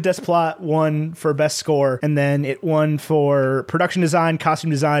 Alexandre Desplat won for Best Score, and then it won for Production Design,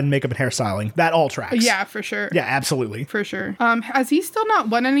 Costume Design, Makeup, and Hairstyling. That all tracks. Yeah, for sure. Yeah, absolutely. For sure. Has he still not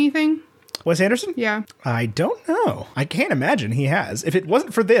won anything? Wes Anderson? Yeah. I don't know. I can't imagine he has. If it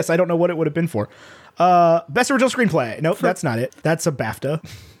wasn't for this, I don't know what it would have been for. Best Original Screenplay. Nope, that's not it. That's a BAFTA.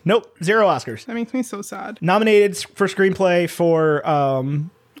 Nope, 0 Oscars. That makes me so sad. Nominated for Screenplay for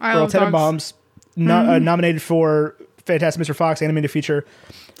Royal Tenenbaums. Nominated for Fantastic Mr. Fox, Animated Feature.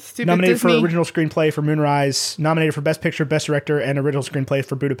 Stupid Nominated Disney. for Original Screenplay for Moonrise. Nominated for Best Picture, Best Director, and Original Screenplay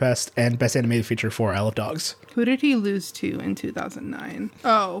for Budapest. And Best Animated Feature for Isle of Dogs. Who did he lose to in 2009?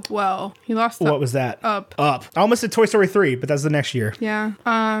 Oh, well, he lost to What was that? Up. I almost said Toy Story 3, but that's the next year. Yeah.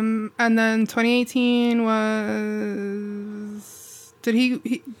 And then 2018 was...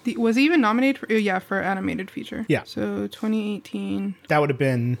 was he even nominated for... Yeah, for animated feature. Yeah. So 2018... That would have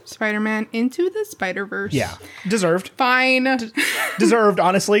been... Spider-Man Into the Spider-Verse. Yeah. Deserved. Fine. Deserved,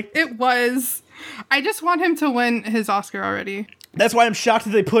 honestly. It was. I just want him to win his Oscar already. That's why I'm shocked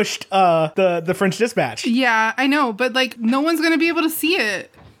that they pushed the French Dispatch. Yeah, I know, but like no one's gonna be able to see it.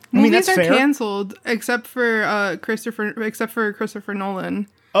 mean, Movies that's are fair. canceled except for Christopher Nolan.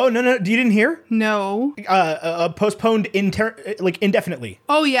 Oh, no, you didn't hear? No. Postponed indefinitely.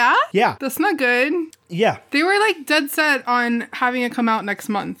 Oh yeah? Yeah. That's not good. Yeah. They were like dead set on having it come out next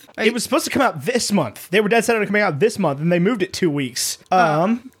month. It was supposed to come out this month. They were dead set on it coming out this month, and they moved it 2 weeks.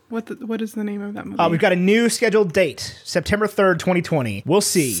 What is the name of that movie? We've got a new scheduled date, September 3rd, 2020. We'll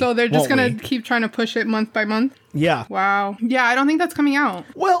see. So they're just won't gonna we? keep trying to push it month by month? Yeah. Wow. Yeah, I don't think that's coming out.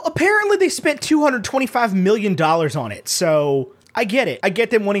 Well, apparently they spent $225 million on it, so I get it. I get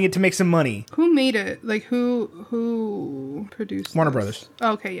them wanting it to make some money. Who made it? Like who produced Warner this? Brothers.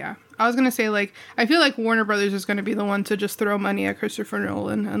 Okay, yeah. I was gonna say like I feel like Warner Brothers is gonna be the one to just throw money at Christopher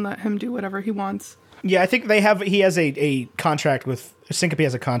Nolan and let him do whatever he wants. Yeah, I think he has a contract with, Syncope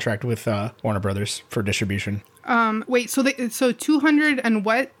has a contract with Warner Brothers for distribution. Wait, so 200 and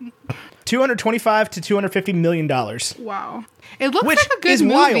what? $225 to $250 million. Wow. It looks Which like a good is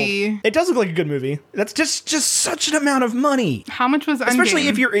movie. wild. It does look like a good movie. That's just such an amount of money. How much was Endgame? Especially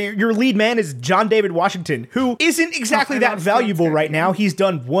if your lead man is John David Washington, who isn't exactly that valuable right now. He's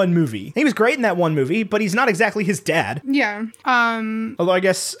done one movie. He was great in that one movie, but he's not exactly his dad. Yeah. Although I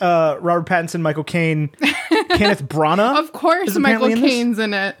guess Robert Pattinson, Michael Caine, Kenneth Branagh. Of course is Michael apparently in this. Caine's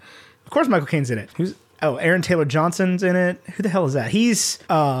in it. Of course Michael Caine's in it. Aaron Taylor Johnson's in it. Who the hell is that? He's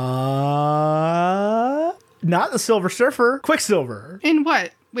not the Silver Surfer. Quicksilver. In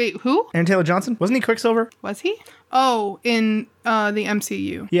what? Wait, who? Aaron Taylor Johnson? Wasn't he Quicksilver? Was he? Oh, in the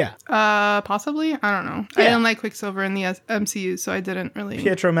MCU. Yeah. Possibly? I don't know. Yeah. I didn't like Quicksilver in the MCU, so I didn't really.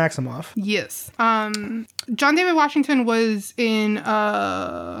 Pietro Maximoff. Yes. John David Washington was in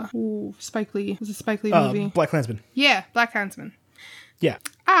Spike Lee. It was a Spike Lee movie. Black Klansman. Yeah, Black Klansman. Yeah.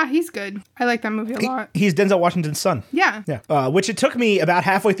 He's good. I like that movie a lot. He's Denzel Washington's son. Yeah. Yeah. Which it took me about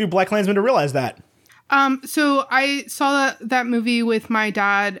halfway through Black Klansman to realize that. So I saw that movie with my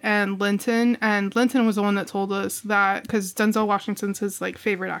dad and Linton was the one that told us that, because Denzel Washington's his like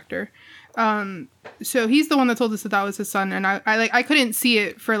favorite actor. So he's the one that told us that was his son, and I couldn't see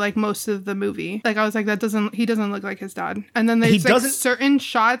it for like most of the movie. Like I was like, he doesn't look like his dad. And then there's like certain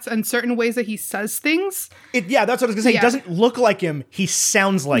shots and certain ways that he says things. Yeah, that's what I was gonna say. Yeah. He doesn't look like him. He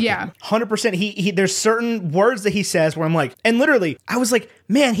sounds like Yeah. him. 100%. He there's certain words that he says where I'm like, and literally, I was like,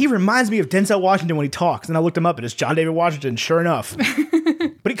 man, he reminds me of Denzel Washington when he talks. And I looked him up and it's John David Washington, sure enough.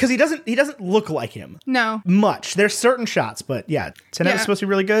 But because he doesn't look like him. No. Much. There's certain shots, but yeah, Tenet was supposed to be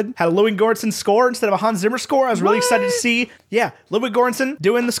really good. Had a Ludwig Göransson score instead of a Hans Zimmer score. I was really excited to see. Yeah, Ludwig Göransson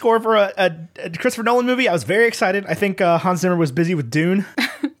doing the score for a Christopher Nolan movie. I was very excited. I think Hans Zimmer was busy with Dune.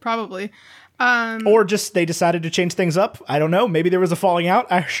 Probably. Or just they decided to change things up. I don't know. Maybe there was a falling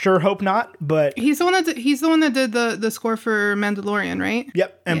out. I sure hope not. But he's the one that did the score for Mandalorian, right?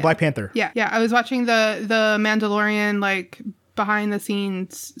 Yep, and Black Panther. Yeah. I was watching the Mandalorian like behind the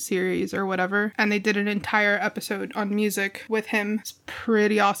scenes series or whatever, and they did an entire episode on music with him. It's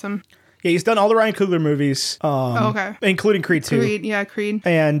pretty awesome. Yeah, he's done all the Ryan Coogler movies. Okay. Including Creed 2. Creed.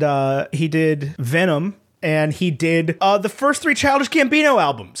 And he did Venom. And he did the first 3 Childish Gambino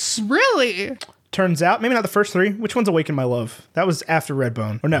albums. Really? Turns out, maybe not the first 3. Which one's Awaken My Love? That was after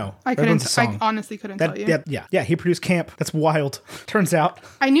Redbone. Or no? I honestly couldn't tell you. Yeah, he produced Camp. That's wild. Turns out.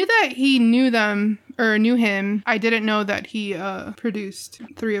 I knew that he knew them or knew him. I didn't know that he produced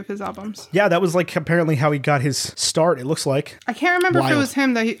 3 of his albums. Yeah, that was like apparently how he got his start, it looks like. I can't remember if it was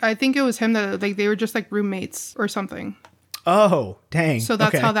him I think it was him that like they were just like roommates or something. Oh, dang. So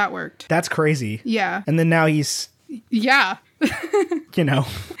that's how that worked. That's crazy. Yeah. And then now he's... Yeah.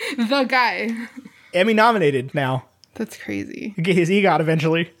 The guy. Emmy nominated now. That's crazy. Get his EGOT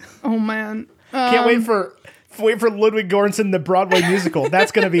eventually. Oh, man. Can't wait for Ludwig Göransson, the Broadway musical.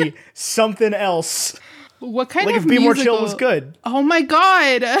 That's going to be something else. What kind of musical? Like if Be More Chill was good. Oh, my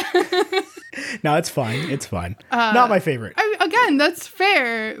God. No, it's fine. It's fine. Not my favorite. Again, that's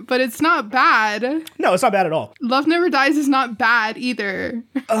fair, but it's not bad. No, it's not bad at all. Love Never Dies is not bad either.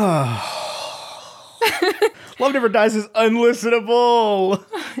 Love Never Dies is unlistenable.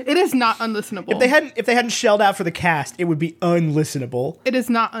 It is not unlistenable. If they hadn't shelled out for the cast, it would be unlistenable. It is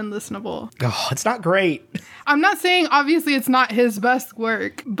not unlistenable. Oh, it's not great. I'm not saying obviously it's not his best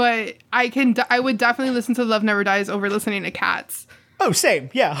work, but I would definitely listen to Love Never Dies over listening to Cats. Oh, same.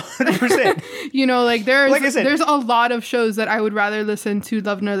 Yeah, 100%. Like there's a lot of shows that I would rather listen to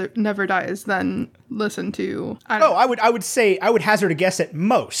Love Never Dies than listen to. I would say I would hazard a guess at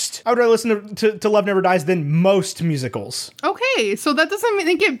most. I would rather listen to Love Never Dies than most musicals. Okay, so that doesn't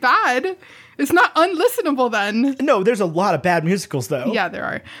make it bad. It's not unlistenable then. No, there's a lot of bad musicals though. Yeah, there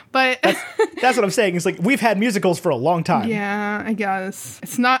are. But that's what I'm saying. It's like we've had musicals for a long time. Yeah, I guess.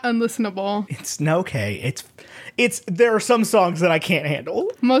 It's not unlistenable. It's okay. There are some songs that I can't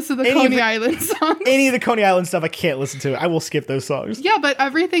handle. Most of the Coney Island songs. Any of the Coney Island stuff I can't listen to. I will skip those songs. Yeah, but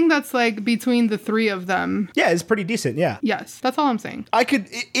everything that's like between the 3 of them. Yeah, it's pretty decent, yeah. Yes, that's all I'm saying. I could,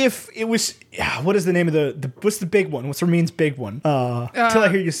 if it was, what is the name of what's the big one? What's Ramin's big one? Till I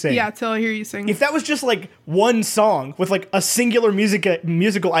Hear You Sing. Yeah, Till I Hear You Sing. If that was just like one song with like a singular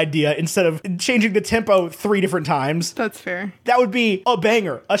musical idea instead of changing the tempo 3 different times. That's fair. That would be a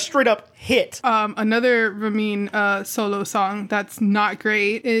banger, a straight up hit. Another Ramin solo song that's not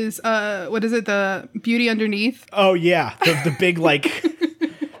great is what is it? The Beauty Underneath. Oh yeah, the big like.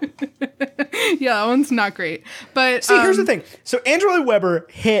 Yeah, that one's not great. But see, here's the thing. So Andrew Lloyd Webber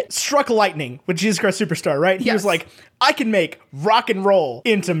struck lightning with Jesus Christ Superstar, right? He was like, I can make rock and roll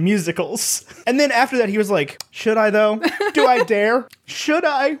into musicals. And then after that, he was like, should I though? Do I dare? Should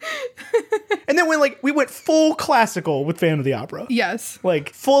I? And then we went full classical with Phantom of the Opera. Yes.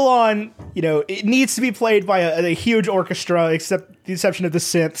 Like full on, it needs to be played by a huge orchestra, except the exception of the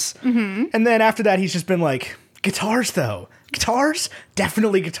synths. Mm-hmm. And then after that, he's just been like, guitars though. Guitars?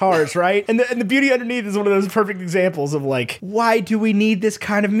 Definitely guitars, right? And the Beauty Underneath is one of those perfect examples of like, why do we need this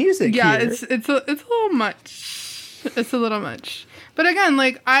kind of music here? It's a little much. It's a little much. But again,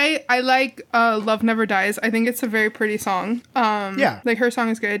 like I like Love Never Dies. I think it's a very pretty song. Like her song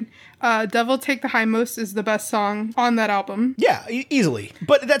is good. Devil Take the Hindmost is the best song on that album. Yeah, easily.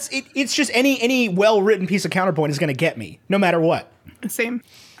 But it's just any well-written piece of counterpoint is going to get me, no matter what. Same.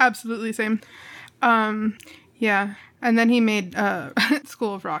 Absolutely same. Yeah. And then he made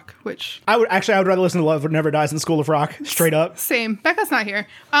School of Rock, which... I would rather listen to Love Never Dies than School of Rock, straight up. Same. Becca's not here.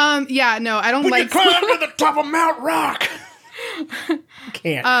 Yeah, no, I don't like... When you climb to the top of Mount Rock!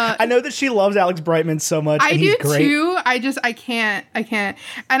 Can't. I know that she loves Alex Brightman so much, and he's great. I do, too. I can't.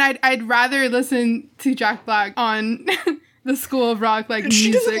 And I'd rather listen to Jack Black on the School of Rock, music.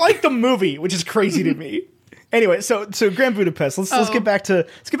 She doesn't like the movie, which is crazy to me. Anyway, so Grand Budapest. Let's get back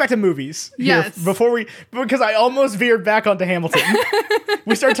to movies. Yes. Because I almost veered back onto Hamilton.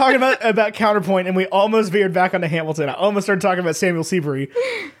 We started talking about Counterpoint, and we almost veered back onto Hamilton. I almost started talking about Samuel Seabury.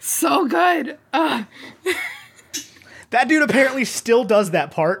 So good. That dude apparently still does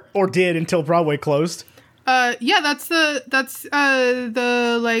that part, or did until Broadway closed. Yeah, that's the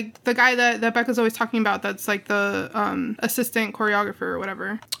like the guy that Becca's always talking about. That's like the assistant choreographer or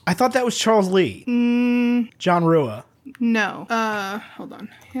whatever. I thought that was Charles Lee. John Rua. No. Hold on.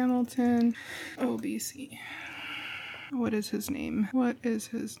 Hamilton, OBC. What is his name?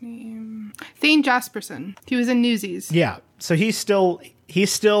 Thane Jasperson. He was in Newsies. Yeah. So he's still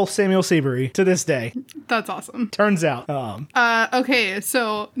Samuel Seabury to this day. That's awesome. Turns out. Okay,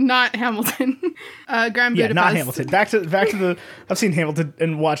 so not Hamilton. Grand Budapest. Yeah, not Hamilton. Back to the. I've seen Hamilton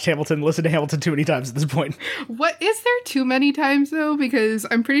and watched Hamilton, listened to Hamilton too many times at this point. What is there too many times though? Because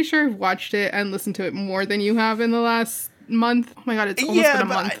I'm pretty sure I've watched it and listened to it more than you have in the last month. Oh my god, it's almost been a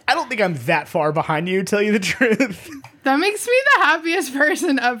month. I don't think I'm that far behind you, to tell you the truth. That makes me the happiest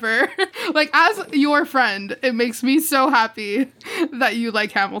person ever. Like, as your friend, it makes me so happy that you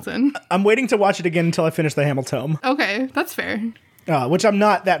like Hamilton. I'm waiting to watch it again until I finish the Hamilton. Okay, that's fair. Which I'm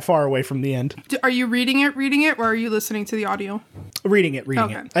not that far away from the end. Are you reading it, or are you listening to the audio? Reading it.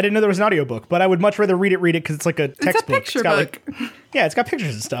 Okay. I didn't know there was an audiobook, but I would much rather read it because it's like a textbook. It's a picture book. Yeah, it's got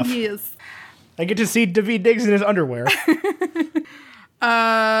pictures and stuff. Yes. I get to see Daveed Diggs in his underwear.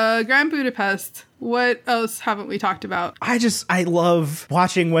 Grand Budapest. What else haven't we talked about? I love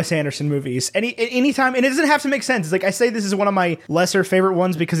watching Wes Anderson movies. Anytime, and it doesn't have to make sense. It's like I say this is one of my lesser favorite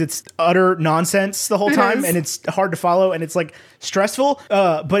ones because it's utter nonsense the whole time and it's hard to follow and it's like stressful.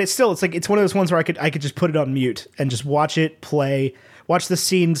 But it's like it's one of those ones where I could just put it on mute and just watch it play. Watch the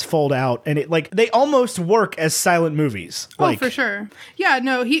scenes fold out, and it like they almost work as silent movies. Oh, for sure. Yeah,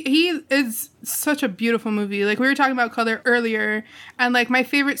 no, he is such a beautiful movie. Like we were talking about color earlier, and like my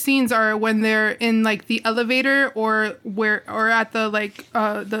favorite scenes are when they're in like the elevator or at the like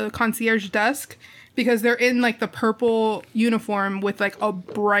the concierge desk. Because they're in like the purple uniform with like a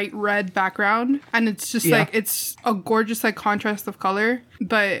bright red background, and it's just like it's a gorgeous like contrast of color.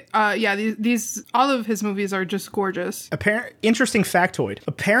 But these all of his movies are just gorgeous. Interesting factoid.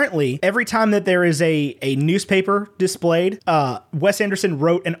 Apparently, every time that there is a newspaper displayed, Wes Anderson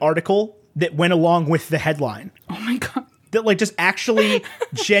wrote an article that went along with the headline. Oh my god! That like just actually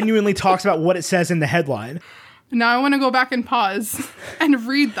genuinely talks about what it says in the headline. Now I want to go back and pause and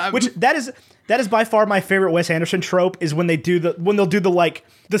read them. Which that is by far my favorite Wes Anderson trope is when they'll do the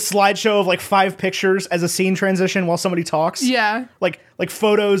slideshow of like 5 pictures as a scene transition while somebody talks. Yeah. Like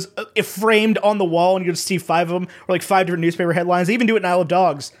photos framed on the wall and you just see 5 of them or like 5 different newspaper headlines. They even do it in Isle of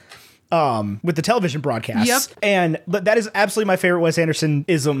Dogs. With the television broadcasts. Yep. And that is absolutely my favorite Wes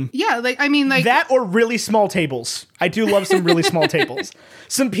Anderson-ism. Yeah, like that or really small tables. I do love some really small tables.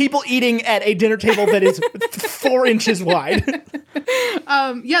 Some people eating at a dinner table that is 4 inches wide.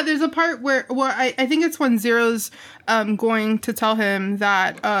 Yeah, there's a part where I think it's when Zero's going to tell him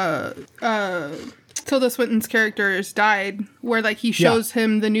that Tilda Swinton's character has died, where like he shows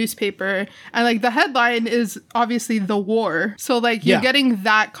him the newspaper and like the headline is obviously the war, so like you're getting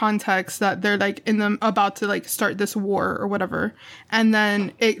that context that they're like about to like start this war or whatever, and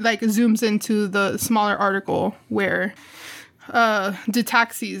then it like zooms into the smaller article where the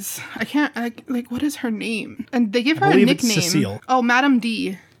taxis, what is her name, and they give her a nickname. It's Cecile. Oh, Madame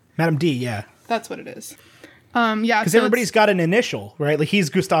D. Madame D, yeah, that's what it is. Because everybody's got an initial, right? Like he's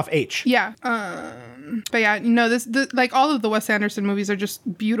Gustav H. Yeah. But yeah, like all of the Wes Anderson movies are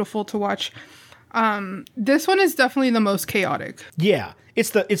just beautiful to watch. This one is definitely the most chaotic. Yeah. It's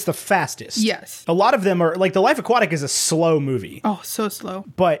the fastest. Yes. A lot of them are like The Life Aquatic is a slow movie. Oh, so slow.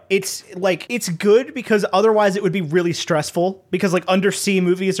 But it's good because otherwise it would be really stressful because like undersea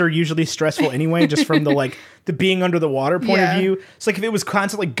movies are usually stressful anyway, just from the being under the water point of view. It's like if it was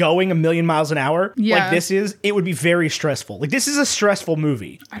constantly going 1,000,000 miles an hour, like this is, it would be very stressful. Like this is a stressful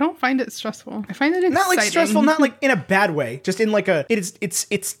movie. I don't find it stressful. I find it exciting. Not like stressful, not like in a bad way, just in like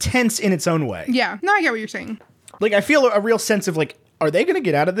it's tense in its own way. Yeah. No, I get what you're saying. Like I feel a real sense of like, are they going to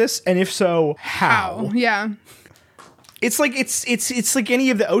get out of this? And if so, how? Yeah. It's like it's like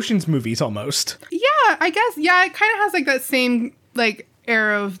any of the Ocean's movies almost. Yeah, I guess. Yeah, it kind of has like that same like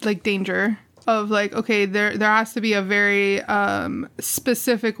air of like danger of like, okay, there has to be a very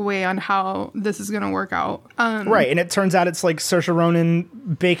specific way on how this is going to work out. Right, and it turns out it's like Saoirse Ronan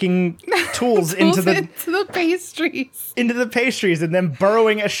baking tools into the pastries. Into the pastries and then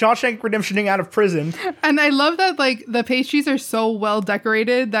burrowing a Shawshank Redemptioning out of prison. And I love that like the pastries are so well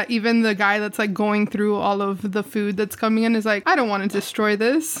decorated that even the guy that's like going through all of the food that's coming in is like, I don't want to destroy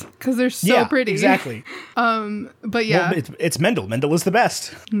this because they're so pretty. Exactly. But yeah. Well, it's Mendel. Mendel is the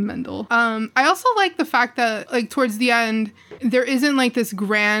best. Mendel. I also like the fact that like towards the end there isn't like this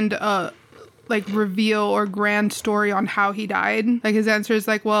grand like reveal or grand story on how he died. Like his answer is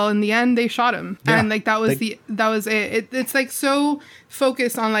like, well, in the end they shot him. Yeah. And like that was it. It's like so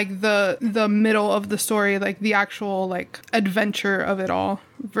focused on like the middle of the story, like the actual like adventure of it all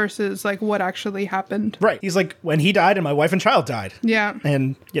versus like what actually happened. Right. He's like, when he died and my wife and child died. Yeah.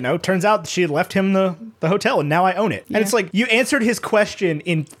 And, turns out she had left him the hotel and now I own it. And it's like, you answered his question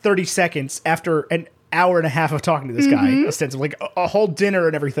in 30 seconds after an hour and a half of talking to this guy, ostensibly, like a whole dinner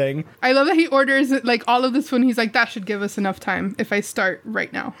and everything. I love that he orders like all of this food and he's like, that should give us enough time if I start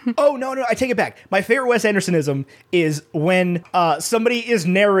right now. Oh, no, I take it back. My favorite Wes Andersonism is when somebody is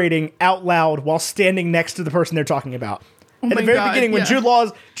narrating out loud while standing next to the person they're talking about. At the very beginning, when Jude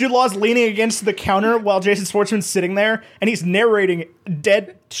Law's leaning against the counter while Jason Schwartzman's sitting there, and he's narrating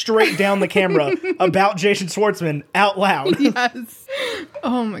dead straight down the camera about Jason Schwartzman out loud. Yes.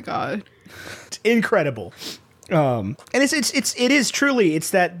 Oh my God. It's incredible. And it is truly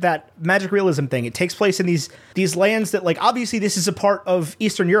that magic realism thing. It takes place in these lands that, like, obviously this is a part of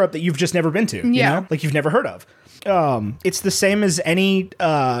Eastern Europe that you've just never been to. Yeah. Like you've never heard of. It's the same as any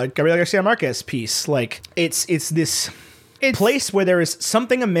Gabriel Garcia Marquez piece. Like it's this place where there is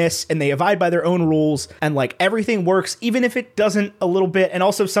something amiss and they abide by their own rules and like everything works even if it doesn't a little bit, and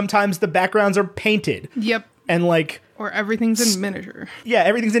also sometimes the backgrounds are painted. Yep. And like, or everything's in miniature. Yeah,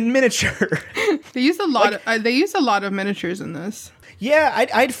 everything's in miniature. They used a lot of miniatures in this. Yeah,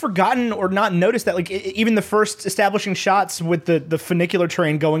 I'd forgotten or not noticed that, like, even the first establishing shots with the funicular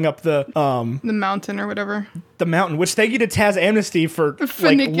train going up the mountain or whatever. The mountain, which thank you to Taz Amnesty for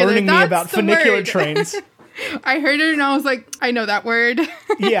like learning me about funicular trains. I heard it and I was like, I know that word.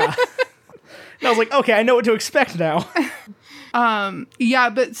 Yeah. And I was like, okay, I know what to expect now. Yeah,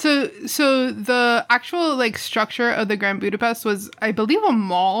 but so the actual like structure of the Grand Budapest was, I believe, a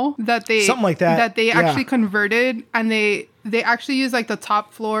mall that they something like that they actually converted, and they actually used like the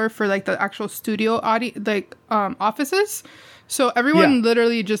top floor for like the actual studio offices. So everyone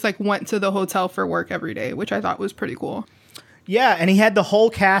literally just like went to the hotel for work every day, which I thought was pretty cool. Yeah, and he had the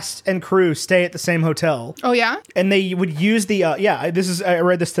whole cast and crew stay at the same hotel. Oh, yeah? And they would use the, I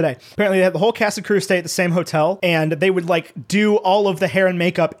read this today. Apparently they had the whole cast and crew stay at the same hotel, and they would, like, do all of the hair and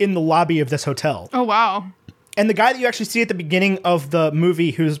makeup in the lobby of this hotel. Oh, wow. And the guy that you actually see at the beginning of the movie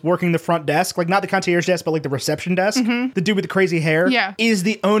who's working the front desk, like, not the concierge desk, but, like, the reception desk, the dude with the crazy hair, is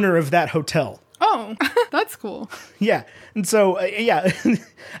the owner of that hotel. Oh, that's cool. Yeah. And so,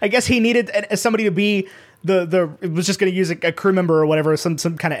 I guess he needed somebody to be... it was just going to use a crew member or whatever, some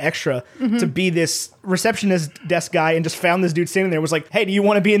kind of extra to be this receptionist desk guy, and just found this dude standing there, was like, hey, do you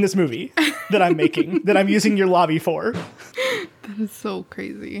want to be in this movie that I'm making, that I'm using your lobby for? That is so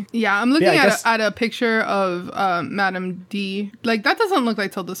crazy. Yeah, I'm looking at a picture of Madame D. Like, that doesn't look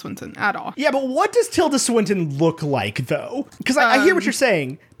like Tilda Swinton at all. Yeah, but what does Tilda Swinton look like, though? Because I hear what you're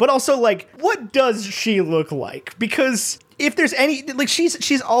saying, but also, like, what does she look like? Because... if there's any, like,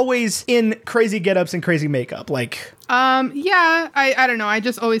 she's always in crazy get-ups and crazy makeup, like... yeah, I don't know. I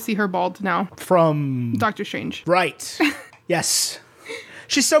just always see her bald now. From... Doctor Strange. Right. Yes.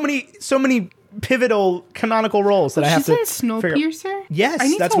 She's so many pivotal canonical roles that I have to... She's in Snowpiercer?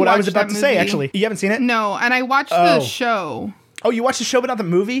 Yes, that's what I was about to say, actually. You haven't seen it? No, and I watched the show. Oh, you watched the show but not the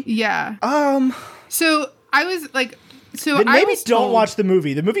movie? Yeah. So, I was, like... So then maybe don't watch the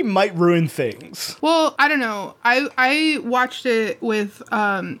movie. The movie might ruin things. Well, I don't know. I watched it with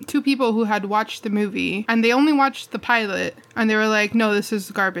two people who had watched the movie, and they only watched the pilot, and they were like, "No, this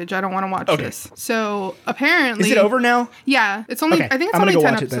is garbage. I don't want to watch this." So apparently, is it over now? Yeah, it's only. I think it's only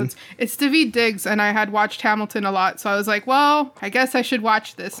 10 episodes. It's Daveed Diggs, and I had watched Hamilton a lot, so I was like, "Well, I guess I should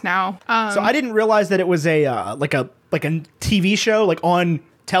watch this now." So I didn't realize that it was a like a TV show, like on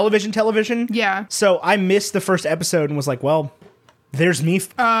television. Yeah. So I missed the first episode and was like, well, there's me.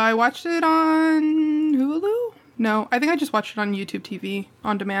 I watched it on Hulu. No, I think I just watched it on YouTube TV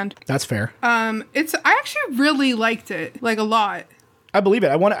on demand. That's fair. I actually really liked it, like, a lot. I believe it.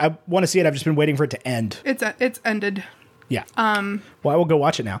 I want to see it. I've just been waiting for it to end. It's ended. Yeah. Well, I will go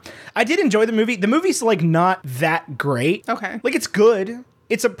watch it now. I did enjoy the movie. The movie's like not that great. Okay. Like, it's good.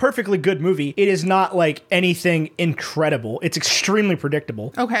 It's a perfectly good movie. It is not like anything incredible. It's extremely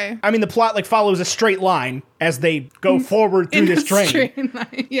predictable. Okay. I mean, the plot like follows a straight line as they go forward through this train. Straight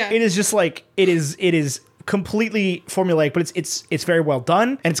line. Yeah. It is just like it is completely formulaic, but it's very well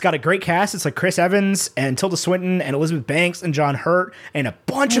done, and it's got a great cast. It's like Chris Evans and Tilda Swinton and Elizabeth Banks and John Hurt and a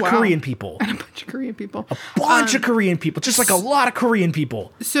bunch of Korean people. And a bunch of Korean people. Just like a lot of Korean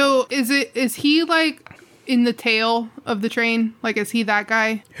people. So is he like in the tail of the train? Like, is he that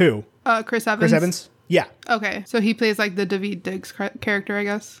guy? Who? Chris Evans. Chris Evans? Yeah. Okay, so he plays like the Daveed Diggs character, I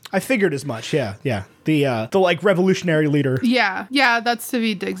guess. I figured as much. Yeah. The like revolutionary leader. Yeah, that's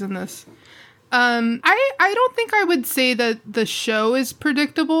Daveed Diggs in this. I don't think I would say that the show is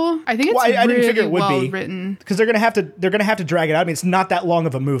predictable. I think it's I didn't really figure it would well be. written. Because they're gonna have to drag it out. I mean, it's not that long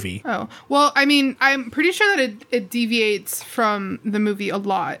of a movie. Oh, well, I mean, I'm pretty sure that it deviates from the movie a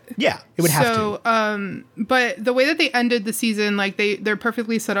lot. Yeah, it would have to. So, but the way that they ended the season, like they're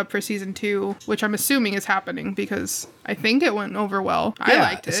perfectly set up for season 2, which I'm assuming is happening because I think it went over well. I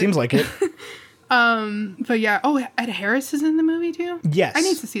liked it. It seems like it. But yeah. Oh, Ed Harris is in the movie too? Yes. I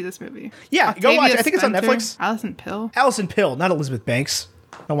need to see this movie. Yeah, go watch it. I think it's on Spencer, Netflix. Alison Pill. Alison Pill, not Elizabeth Banks.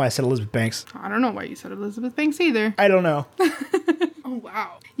 I don't know why I said Elizabeth Banks. I don't know why you said Elizabeth Banks either. I don't know. Oh,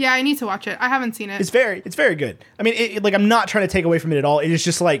 wow. Yeah, I need to watch it. I haven't seen it. It's very good. I mean, like, I'm not trying to take away from it at all. It is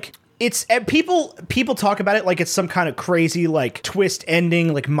just like, it's people talk about it like it's some kind of crazy like twist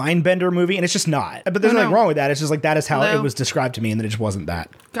ending like mind bender movie, and it's just not. But there's nothing wrong with that. It's just like that is how it was described to me, and then it just wasn't that.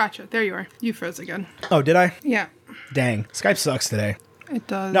 Gotcha. There you are. You froze again. Oh, did I? Yeah. Dang, Skype sucks today. It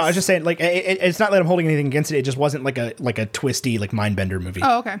does. No, I was just saying, like, it's not that I'm holding anything against it. It just wasn't like a twisty like mind bender movie.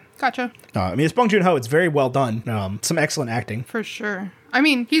 Oh, okay. Gotcha. I mean, it's Bong Joon-ho. It's very well done. Some excellent acting. For sure. I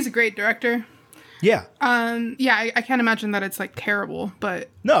mean, he's a great director. Yeah. Yeah, I can't imagine that it's like terrible, but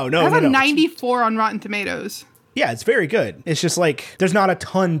No. it has a 94 on Rotten Tomatoes. Yeah, it's very good. It's just like there's not a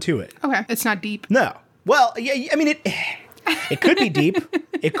ton to it. Okay, it's not deep. No. Well, yeah, I mean it could be deep.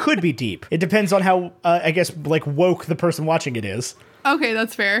 It could be deep. It depends on how I guess like woke the person watching it is. Okay,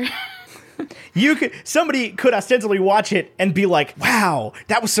 that's fair. Somebody could ostensibly watch it and be like, "Wow,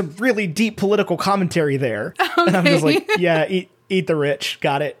 that was some really deep political commentary there." Okay. And I'm just like, "Yeah, eat the rich.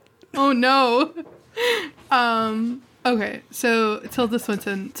 Got it." Oh no. Okay, so Tilda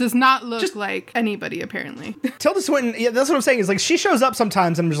Swinton does not look like anybody apparently. Tilda Swinton, yeah, that's what I'm saying. Is like she shows up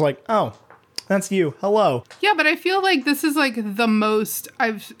sometimes, and I'm just like, "Oh, that's you. Hello." Yeah, but I feel like this is like the most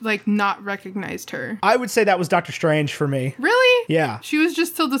I've like not recognized her. I would say that was Doctor Strange for me. Really? Yeah. She was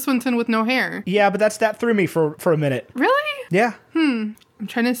just Tilda Swinton with no hair. Yeah, but that threw me for a minute. Really? Yeah. I'm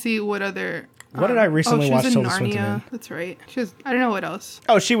trying to see what other. What did I recently watch she was in Tilda Swinton Narnia. in? That's right. I don't know what else.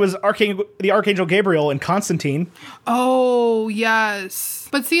 Oh, she was the Archangel Gabriel in Constantine. Oh, yes.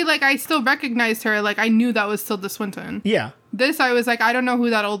 But see, like, I still recognized her. Like, I knew that was Tilda Swinton. Yeah. This, I was like, I don't know who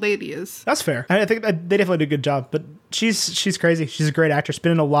that old lady is. That's fair. I think they definitely did a good job. But she's crazy. She's a great actress.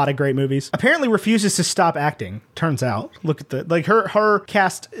 Been in a lot of great movies. Apparently refuses to stop acting, turns out. Look at her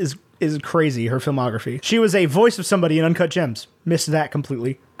cast is crazy, her filmography. She was a voice of somebody in Uncut Gems. Missed that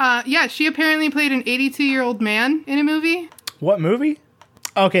completely. Yeah, she apparently played an 82-year-old man in a movie. What movie?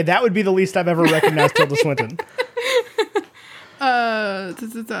 Okay, that would be the least I've ever recognized Tilda Swinton. I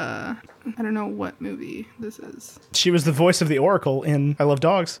don't know what movie this is. She was the voice of the Oracle in I Love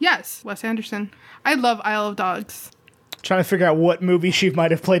Dogs. Yes, Wes Anderson. I love Isle of Dogs. Trying to figure out what movie she might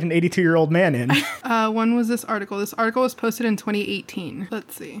have played an 82-year-old man in. When was this article? This article was posted in 2018.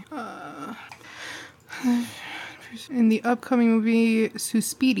 Let's see. In the upcoming movie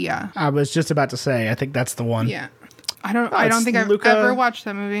Suspiria. I was just about to say, I think that's the one. Yeah. I don't think I've ever watched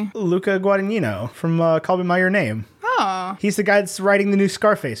that movie. Luca Guadagnino from Call Me By Your Name. Oh. He's the guy that's writing the new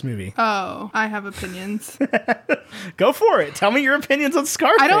Scarface movie. Oh, I have opinions. Go for it. Tell me your opinions on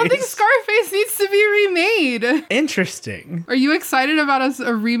Scarface. I don't think Scarface needs to be remade. Interesting. Are you excited about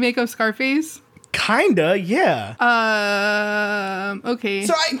a remake of Scarface? Kinda, yeah. Okay.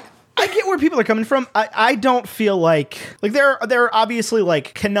 So I get where people are coming from. I don't feel like there are obviously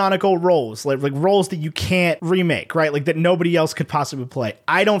like canonical roles, like roles that you can't remake, right? Like that nobody else could possibly play.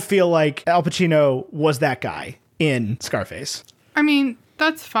 I don't feel like Al Pacino was that guy in Scarface. I mean,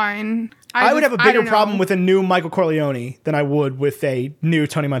 that's fine. I would have a bigger problem with a new Michael Corleone than I would with a new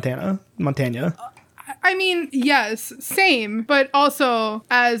Tony Montana. I mean, yes, same. But also,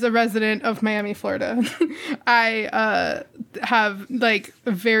 as a resident of Miami, Florida, I have like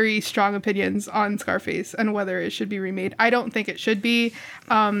very strong opinions on Scarface and whether it should be remade. I don't think it should be.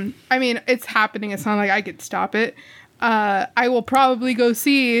 I mean, it's happening. It's not like I could stop it. I will probably go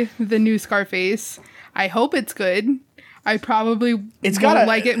see the new Scarface. I hope it's good. I probably won't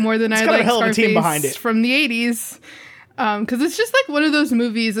like it more than I like Scarface from the 80s. Because it's just like one of those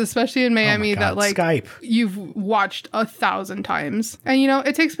movies, especially in Miami, that like Skype. You've watched 1,000 times. And you know,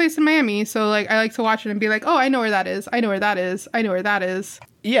 it takes place in Miami. So like I like to watch it and be like, oh, I know where that is. I know where that is. I know where that is.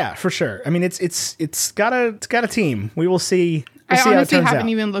 Yeah, for sure. I mean, it's got a team. We will see. I honestly haven't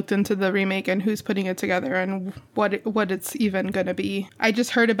even looked into the remake and who's putting it together and what it's even going to be. I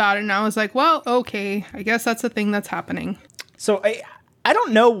just heard about it and I was like, well, okay, I guess that's a thing that's happening. So I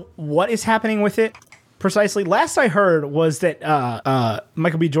don't know what is happening with it precisely. Last I heard was that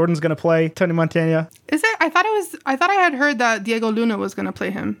Michael B. Jordan's going to play Tony Montana. Is it? I thought I had heard that Diego Luna was going to play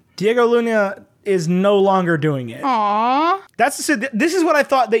him. Diego Luna is no longer doing it. Aww. This is what I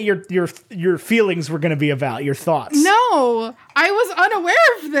thought that your feelings were going to be about, your thoughts. No, I was unaware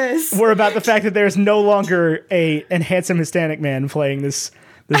of this. Were about the fact that there's no longer an handsome Hispanic man playing this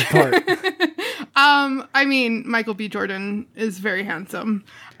part. I mean, Michael B. Jordan is very handsome.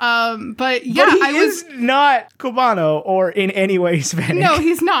 But yeah, but he is not Cubano or in any way Hispanic. No,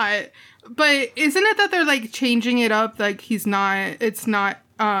 he's not. But isn't it that they're like changing it up? Like it's not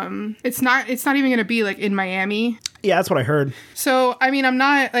even going to be like in Miami. Yeah, that's what I heard. So, I mean, I'm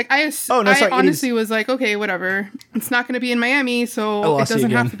not like, I honestly was like, okay, whatever. It's not going to be in Miami, so it doesn't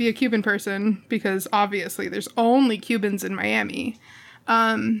have to be a Cuban person because obviously there's only Cubans in Miami.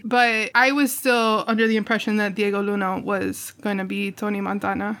 But I was still under the impression that Diego Luna was going to be Tony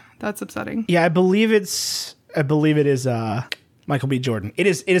Montana. That's upsetting. Yeah, I believe it is Michael B. Jordan. It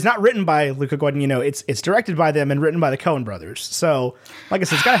is not written by Luca Guadagnino. It's directed by them and written by the Coen brothers. So, like I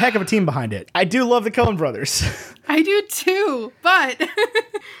said, it's got a heck of a team behind it. I do love the Coen brothers. I do too, but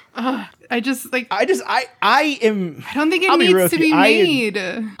I don't think it needs to be made.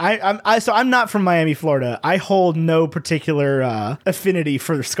 I'm not from Miami, Florida. I hold no particular affinity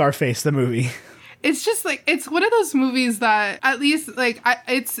for Scarface, the movie. It's just like, it's one of those movies that at least like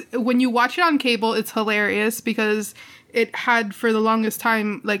it's when you watch it on cable, it's hilarious because it had for the longest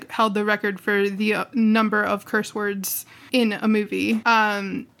time like held the record for the number of curse words in a movie.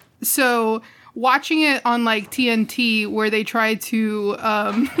 So watching it on like TNT where they try to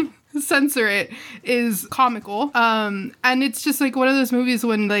censor it is comical. And it's just like one of those movies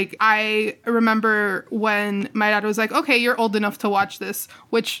when like I remember when my dad was like, okay, you're old enough to watch this,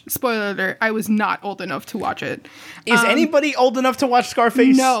 which spoiler alert, I was not old enough to watch it. Is anybody old enough to watch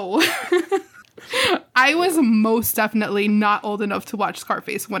Scarface? No. I was most definitely not old enough to watch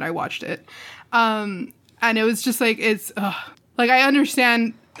Scarface when I watched it. And it was just like, it's like, I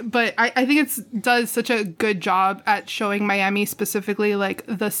understand, but I think it does such a good job at showing Miami specifically, like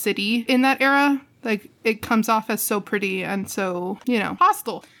the city in that era. Like it comes off as so pretty and so,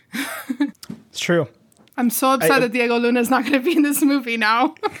 hostile. It's true. I'm so upset that Diego Luna is not going to be in this movie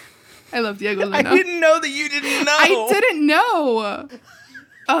now. I love Diego Luna. I didn't know that you didn't know. I didn't know.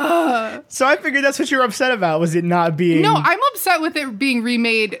 So I figured that's what you were upset about, was it not being... No, I'm upset with it being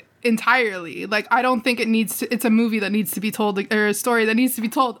remade entirely. Like, I don't think it's a movie that needs to be told, or a story that needs to be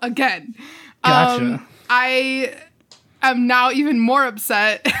told again. Gotcha. I am now even more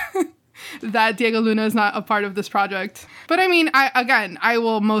upset that Diego Luna is not a part of this project. But I mean, I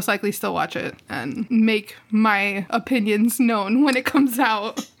will most likely still watch it and make my opinions known when it comes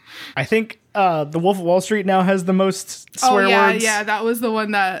out. I think The Wolf of Wall Street now has the most swear words. Yeah, that was the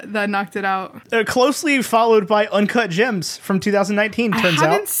one that knocked it out. Closely followed by Uncut Gems from 2019, turns out.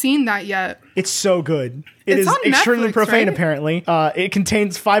 I haven't seen that yet. It's so good. It is on extremely Netflix, profane, right? apparently. It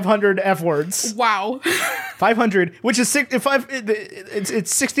contains 500 F words. Wow. 500, which is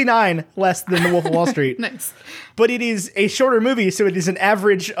it's 69 less than The Wolf of Wall Street. Nice. But it is a shorter movie, so it is an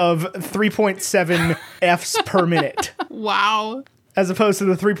average of 3.7 Fs per minute. Wow. As opposed to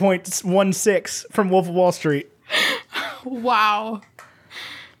the 3.16 from Wolf of Wall Street. Wow.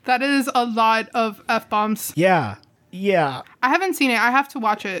 That is a lot of F-bombs. Yeah. I haven't seen it. I have to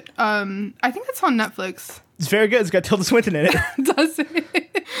watch it. I think it's on Netflix. It's very good. It's got Tilda Swinton in it. Does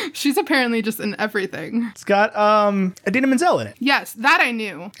it? She's apparently just in everything. It's got Idina Menzel in it. Yes, that I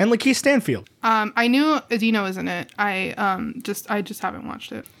knew. And Lakeith Stanfield. I knew Idina was in it. I just haven't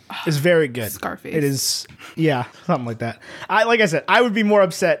watched it. It's very good. Scarface. It is, yeah, something like that. Like I said, I would be more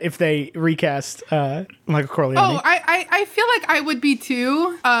upset if they recast Michael Corleone. Oh, I feel like I would be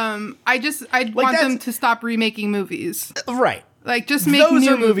too. I'd want them to stop remaking movies. Right. Like, just make those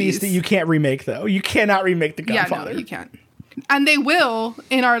new are movies that you can't remake, though. You cannot remake The Godfather. Yeah, no, you can't. And they will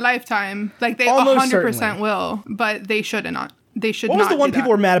in our lifetime. Like, they Almost 100% certainly. will. But they should not. They should What not. was the one do people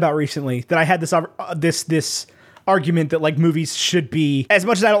that. were mad about recently that I had this argument that like movies should be, as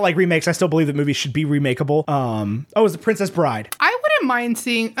much as I don't like remakes, I still believe that movies should be remakeable. It was The Princess Bride. I wouldn't mind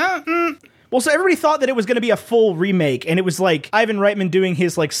seeing. Well, so everybody thought that it was going to be a full remake, and it was like Ivan Reitman doing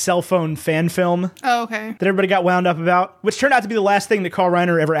his like cell phone fan film Oh, okay. that everybody got wound up about, which turned out to be the last thing that Carl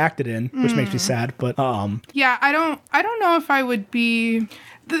Reiner ever acted in, which makes me sad. But Yeah, I don't know if I would be.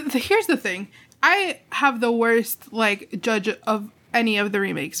 Here's the thing. I have the worst like judge of any of the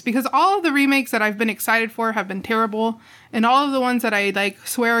remakes because all of the remakes that I've been excited for have been terrible, and all of the ones that I like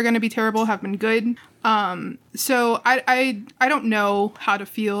swear are going to be terrible have been good. So I don't know how to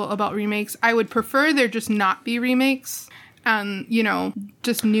feel about remakes. I would prefer there just not be remakes and,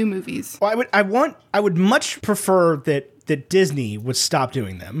 just new movies. well, I would much prefer that Disney would stop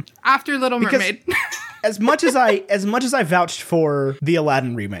doing them. After Little Mermaid. as much as I vouched for the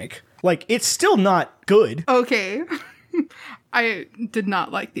Aladdin remake, Like, it's still not good. Okay. I did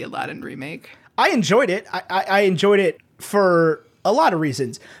not like the Aladdin remake. I enjoyed it. I enjoyed it for a lot of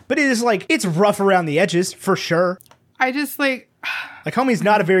reasons. But it is like, it's rough around the edges, for sure. I just like... Like, homie's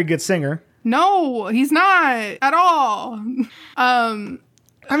not a very good singer. No, he's not at all.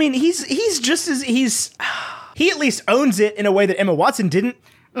 I mean, he's just as he at least owns it in a way that Emma Watson didn't.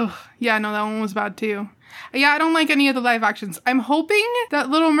 Ugh, yeah, no, that one was bad too. Yeah, I don't like any of the live actions. I'm hoping that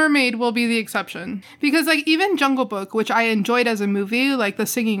Little Mermaid will be the exception. Because, like, even Jungle Book, which I enjoyed as a movie, like, the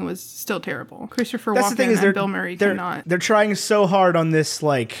singing was still terrible. Christopher Walken and Bill Murray cannot. They're trying so hard on this,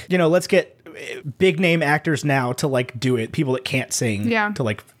 like, you know, let's get big name actors now to, like, do it. People that can't sing. Yeah. To,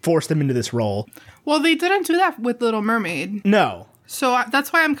 like, force them into this role. Well, they didn't do that with Little Mermaid. No. So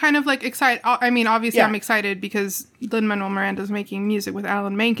that's why I'm kind of, like, excited. I mean, obviously, Yeah. I'm excited because Lin-Manuel Miranda's making music with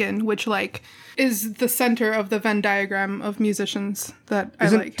Alan Menken, which, like, is the center of the Venn diagram of musicians that I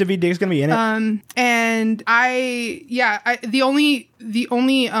Isn't like. Daveed Diggs gonna be in it? And the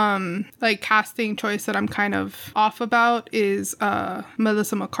only like casting choice that I'm kind of off about is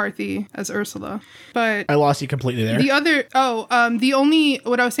Melissa McCarthy as Ursula. But I lost you completely there.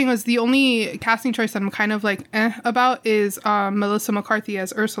 what I was saying was the only casting choice that I'm kind of like about is Melissa McCarthy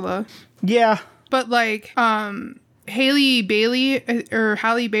as Ursula. Yeah. But like Halle Bailey,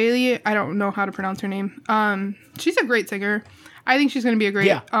 I don't know how to pronounce her name. She's a great singer. I think she's going to be a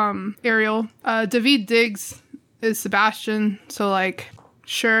great Ariel. Daveed Diggs is Sebastian, so like,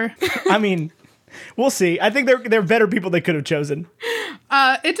 sure. I mean, we'll see. I think they're better people they could have chosen.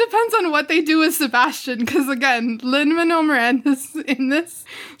 It depends on what they do with Sebastian, because again, Lin-Manuel Miranda's in this.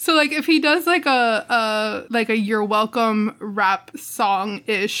 So like, if he does like a You're Welcome rap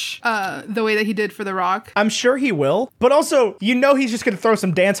song-ish, the way that he did for The Rock. I'm sure he will, but also, you know, he's just gonna throw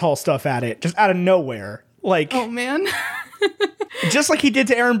some dance hall stuff at it, just out of nowhere. Like, Oh man. just like he did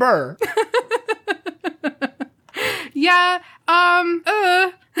to Aaron Burr. Yeah,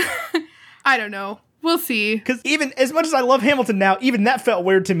 I don't know. We'll see. Because even as much as I love Hamilton now, even that felt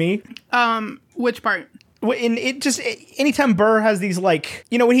weird to me. Which part? In it just anytime Burr has these, like,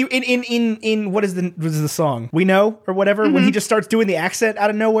 you know, when he in what is the song We Know or whatever, when he just starts doing the accent out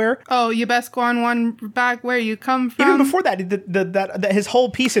of nowhere. Oh, you best go on one back where you come from. Even before that, that his whole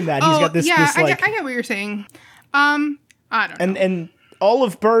piece in that, he's got this yeah, this like I get what you're saying. I don't know. and all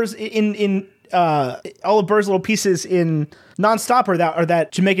of Burr's all of Burr's little pieces in Nonstop are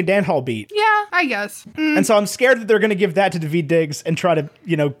that Jamaican dance hall beat. Yeah, I guess. And so I'm scared that they're going to give that to Daveed Diggs and try to,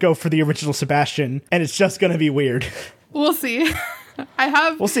 you know, go for the original Sebastian, and it's just going to be weird. We'll see.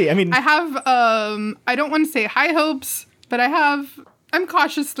 We'll see. I mean, I have I don't want to say high hopes, but I'm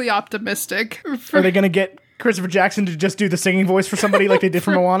cautiously optimistic. Are they going to get Christopher Jackson to just do the singing voice for somebody like they did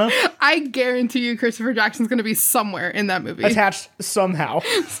for Moana? I guarantee you Christopher Jackson's going to be somewhere in that movie. Attached somehow.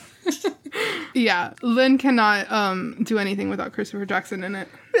 Yeah, Lynn cannot do anything without Christopher Jackson in it.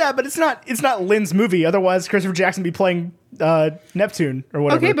 Yeah, but it's not Lynn's movie. Otherwise, Christopher Jackson would be playing Neptune or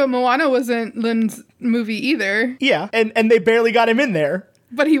whatever. Okay, but Moana wasn't Lynn's movie either. Yeah, and they barely got him in there.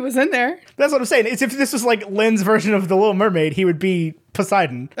 But he was in there. That's what I'm saying. It's if this was like Lynn's version of The Little Mermaid, he would be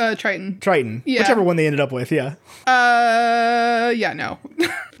Poseidon. Triton. Yeah. Whichever one they ended up with, yeah. Yeah, no.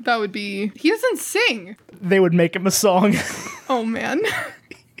 That would be... He doesn't sing. They would make him a song. Oh, man.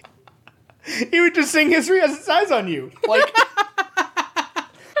 He would just sing History Has Its Eyes on You. Like...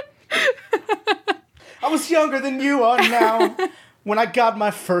 I was younger than you are now when I got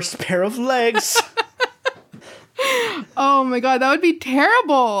my first pair of legs. Oh my god, that would be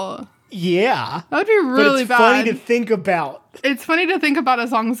terrible. Yeah. That would be really bad. But it's funny to think about. It's funny to think about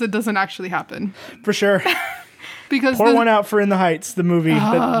as long as it doesn't actually happen. For sure. Because Pour one out for In the Heights, the movie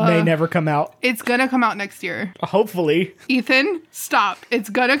that may never come out. It's gonna come out next year. Hopefully. Ethan, stop. It's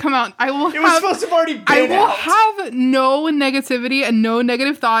gonna come out. It was supposed to have already been out. Have no negativity and no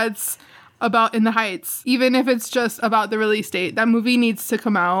negative thoughts about In the Heights, even if it's just about the release date. That movie needs to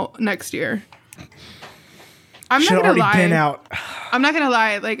come out next year. I'm not gonna lie. Been out. I'm not gonna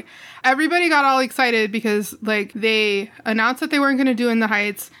lie. Like, everybody got all excited because, like, they announced that they weren't gonna do In the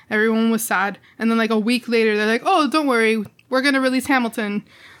Heights. Everyone was sad, and then like a week later, they're like, "Oh, don't worry, we're gonna release Hamilton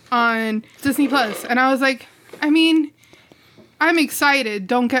on Disney Plus." And I was like, I mean, I'm excited.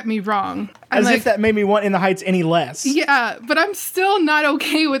 Don't get me wrong. As if that made me want In the Heights any less. Yeah, but I'm still not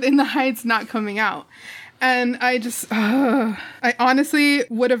okay with In the Heights not coming out. And I honestly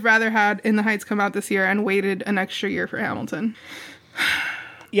would have rather had In the Heights come out this year and waited an extra year for Hamilton.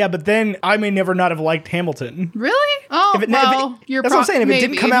 Yeah, but then I may never not have liked Hamilton. Really? Oh, you're that's what I'm saying. If it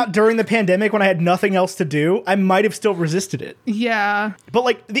didn't come out during the pandemic when I had nothing else to do, I might have still resisted it. Yeah. But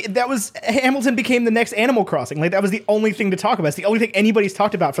like Hamilton became the next Animal Crossing. Like that was the only thing to talk about. It's the only thing anybody's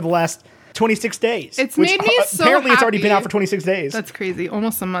talked about for the last 26 days. It's made me so apparently happy. It's already been out for 26 days. That's crazy.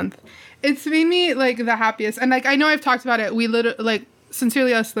 Almost a month. It's made me like the happiest. And like I know I've talked about it. We literally like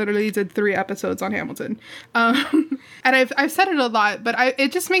Sincerely Us literally did 3 episodes on Hamilton. And I've said it a lot, but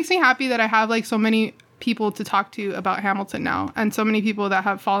it just makes me happy that I have like so many people to talk to about Hamilton now, and so many people that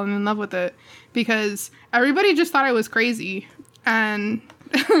have fallen in love with it, because everybody just thought I was crazy, and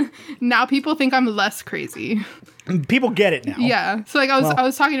now people think I'm less crazy. People get it now. Yeah. So like I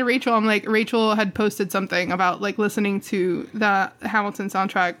was talking to Rachel. I'm like, Rachel had posted something about like listening to the Hamilton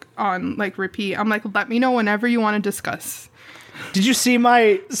soundtrack on like repeat. I'm like, let me know whenever you want to discuss. Did you see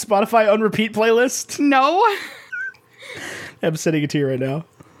my Spotify on repeat playlist? No. I'm sending it to you right now.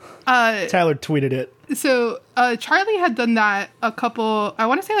 Tyler tweeted it. So Charlie had done that I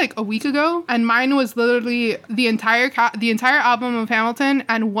want to say like a week ago, and mine was literally the entire album of Hamilton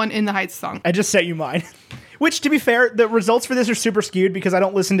and one In the Heights song. I just sent you mine. Which, to be fair, the results for this are super skewed because I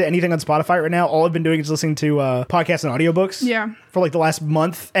don't listen to anything on Spotify right now. All I've been doing is listening to podcasts and audiobooks. Yeah. For like the last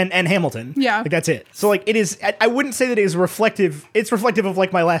month, and Hamilton. Yeah. Like that's it. So like it is. I wouldn't say that it is reflective. It's reflective of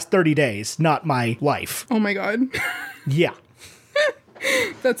like my last 30 days, not my life. Oh my god. Yeah.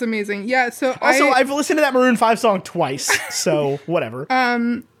 That's amazing. Yeah. So also, I've listened to that Maroon 5 song twice. So whatever.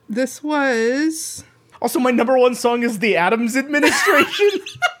 This was also my number one song is The Addams Administration.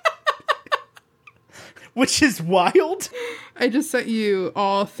 Which is wild. I just sent you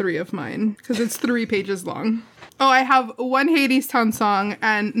all 3 of mine because it's 3 pages long. Oh, I have one Hadestown song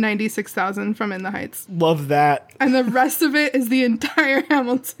and 96,000 from In the Heights. Love that. And the rest of it is the entire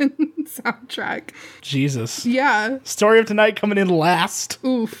Hamilton soundtrack. Jesus. Yeah. Story of Tonight coming in last.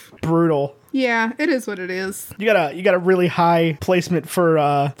 Oof. Brutal. Yeah, it is what it is. You got a really high placement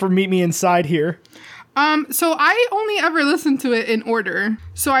for Meet Me Inside here. So I only ever listen to it in order.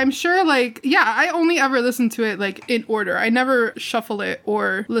 So I'm sure I only ever listen to it like in order. I never shuffle it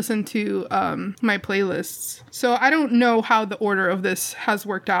or listen to my playlists. So I don't know how the order of this has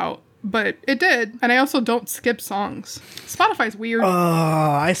worked out, but it did. And I also don't skip songs. Spotify's weird.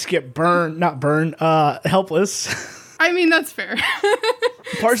 I skip Helpless. I mean, that's fair.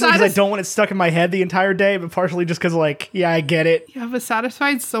 Partially because I don't want it stuck in my head the entire day, but partially just because I get it. Yeah, but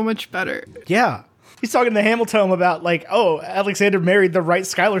Satisfied's so much better. Yeah. He's talking to Hamilton about Alexander married the right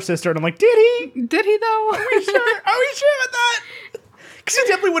Schuyler sister, and I'm like, did he? Did he though? Are we sure about that? Because he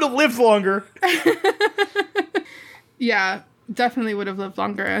definitely would have lived longer. Yeah, definitely would have lived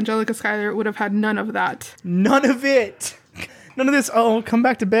longer. Angelica Schuyler would have had none of that. None of it. None of this, come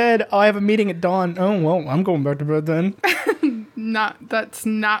back to bed. I have a meeting at dawn. Oh, well, I'm going back to bed then. That's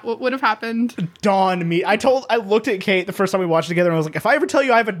not what would have happened. Dawn meet. I looked at Kate the first time we watched together and I was like, if I ever tell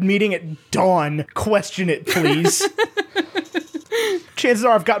you I have a meeting at dawn, question it, please. Chances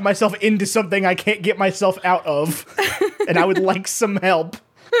are I've gotten myself into something I can't get myself out of. And I would like some help.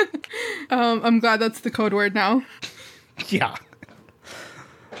 I'm glad that's the code word now. Yeah.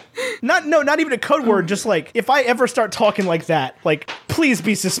 Not even a code word, just if I ever start talking like that, please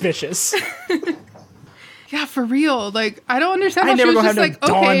be suspicious. Yeah, for real. I don't understand how I never she was gonna just have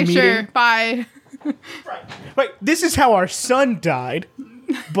no okay, dawn sure, meeting. bye. Right. Wait, this is how our son died.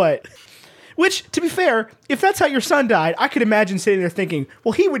 But, which, to be fair, if that's how your son died, I could imagine sitting there thinking,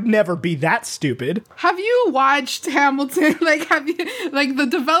 well, he would never be that stupid. Have you watched Hamilton? Have you, the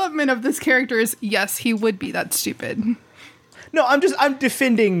development of this character is, yes, he would be that stupid. No, I'm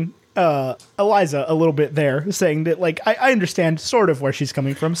defending Eliza a little bit there, saying that I understand sort of where she's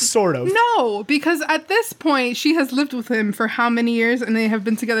coming from, sort of. No, because at this point she has lived with him for how many years, and they have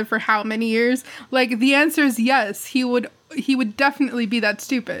been together for how many years? The answer is yes. He would definitely be that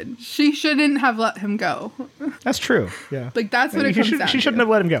stupid. She shouldn't have let him go. That's true. Yeah. That's what it comes down to. She shouldn't have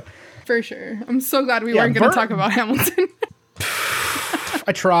let him go. For sure. I'm so glad we weren't going to talk about Hamilton.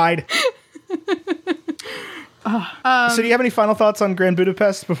 I tried. So do you have any final thoughts on Grand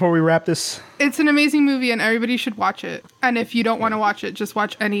Budapest before we wrap this? It's an amazing movie and everybody should watch it. And if you don't want to watch it, just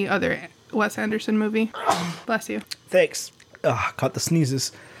watch any other Wes Anderson movie. Bless you. Thanks. Caught the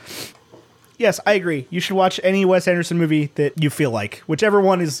sneezes. Yes, I agree. You should watch any Wes Anderson movie that you feel like. Whichever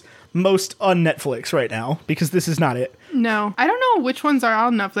one is most on Netflix right now, because this is not it. No. I don't know which ones are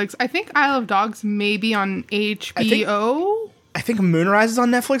on Netflix. I think Isle of Dogs may be on HBO. I think Moonrise is on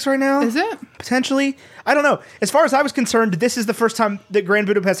Netflix right now. Is it? Potentially. I don't know. As far as I was concerned, this is the first time that Grand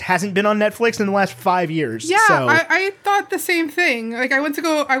Budapest hasn't been on Netflix in the last 5 years. Yeah, so. I thought the same thing. I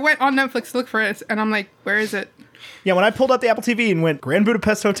went on Netflix to look for it, and I'm like, where is it? Yeah, when I pulled up the Apple TV and went Grand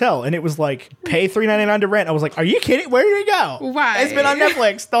Budapest Hotel, and it was like pay $3.99 to rent, I was like, "Are you kidding? Where did it go? Why? It's been on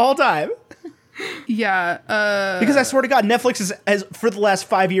Netflix the whole time." Yeah. Because I swear to God, Netflix has for the last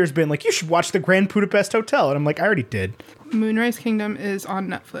 5 years been like, "You should watch the Grand Budapest Hotel," and I'm like, "I already did." Moonrise Kingdom is on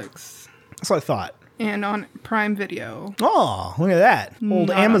Netflix That's what I thought. and on Prime Video, Oh, look at that old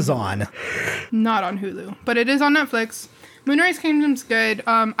Not on Amazon. not on Hulu, but it is on Netflix. Moonrise Kingdom's good.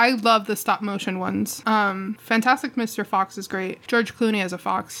 I love the stop motion ones. Fantastic Mr. Fox is great. George Clooney as a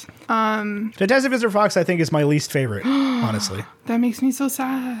fox. Fantastic Mr. Fox, I think, is my least favorite. Honestly, That makes me so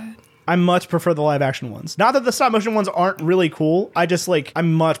sad. I much prefer the live action ones. Not that the stop motion ones aren't really cool. I just like I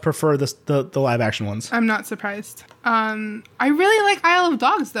much prefer the live action ones. I'm not surprised. I really like Isle of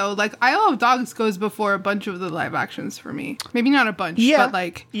Dogs though. Like Isle of Dogs goes before a bunch of the live actions for me. Maybe not a bunch, but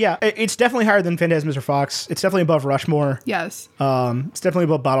like yeah, it's definitely higher than Fantastic Mr. Fox. It's definitely above Rushmore. yes. It's definitely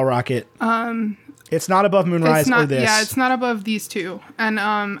above Bottle Rocket. It's not above Moonrise It's not or this. yeah, it's not above these two. And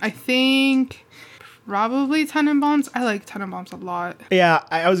I think probably Tenenbaums. I like Tenenbaums a lot. Yeah,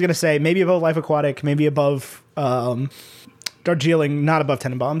 I was gonna say maybe above Life Aquatic, maybe above Darjeeling, not above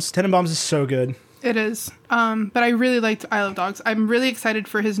Tenenbaums. Tenenbaums is so good. It is. But I really liked Isle of Dogs. I'm really excited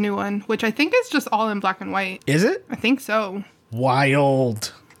for his new one, which I think is just all in black and white. Is it? I think so.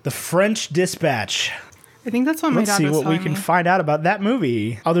 Wild. The French Dispatch. I think that's what my Let's dad see was what we telling can me. find out about that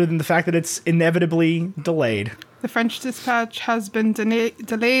movie, other than the fact that it's inevitably delayed. The French Dispatch has been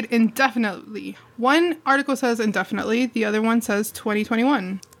delayed indefinitely. One article says indefinitely, the other one says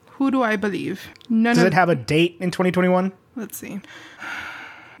 2021. Who do I believe? None Does of it have a date in 2021? Let's see.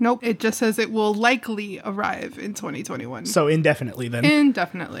 Nope, it just says it will likely arrive in 2021. So indefinitely then.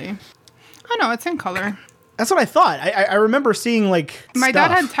 Indefinitely. Oh no, it's in color. That's what I thought. I remember seeing like My stuff.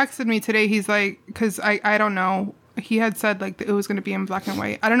 dad had texted me today. He's like, because I don't know. He had said like that it was going to be in black and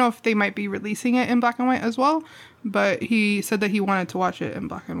white. I don't know if they might be releasing it in black and white as well, but he said that he wanted to watch it in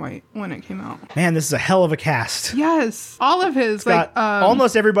black and white when it came out. Man, this is a hell of a cast. Yes, all of his like Got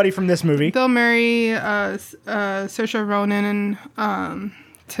almost everybody from this movie. Bill Murray, Saoirse Ronan, and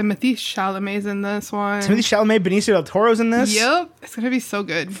Timothy Chalamet's in this one. Timothy Chalamet, Benicio del Toro's in this. Yep, it's gonna be so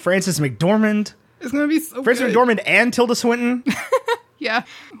good. Frances McDormand. It's gonna be so Frances good. McDormand and Tilda Swinton. Yeah.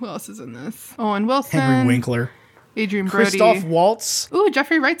 Who else is in this? Owen Wilson. Henry Winkler. Adrian Brody. Christoph Waltz. Ooh,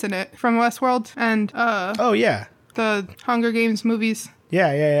 Jeffrey Wright's in it from Westworld and Oh, yeah. the Hunger Games movies.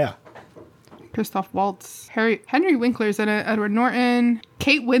 Yeah. Christoph Waltz. Henry Winkler's in it. Edward Norton.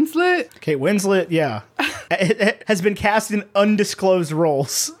 Kate Winslet. Kate Winslet, yeah. It has been cast in undisclosed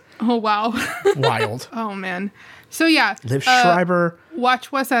roles. Oh, wow. Wild. Oh, man. So, yeah. Liv Schreiber.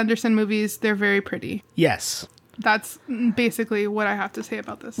 Watch Wes Anderson movies. They're very pretty. Yes. That's basically what I have to say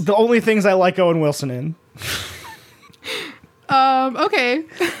about this. The only things I like Owen Wilson in. Okay.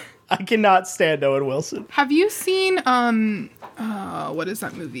 I cannot stand Owen Wilson. Have you seen, what is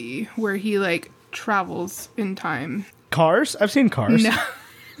that movie where he, like, travels in time? Cars? I've seen Cars.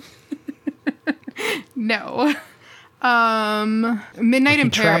 No. Midnight in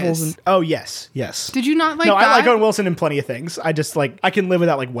Paris. Oh, yes. Did you not like No, that? I like Owen Wilson in plenty of things. I just like, I can live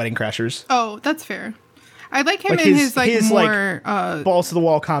without like Wedding Crashers. Oh, that's fair. I like him Like in his his more balls to the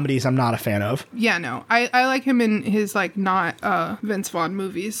wall comedies I'm not a fan of. yeah, no. I like him in his like not Vince Vaughn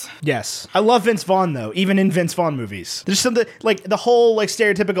movies. Yes. I love Vince Vaughn though, even in Vince Vaughn movies. There's something like the whole like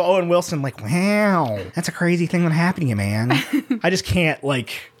stereotypical Owen Wilson, like, wow, that's a crazy thing that happened to you, man. I just can't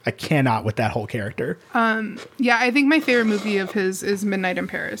I cannot with that whole character. Yeah, I think my favorite movie of his is Midnight in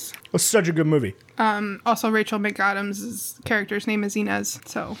Paris. It was such a good movie. Also Rachel McAdams' character's name is Inez.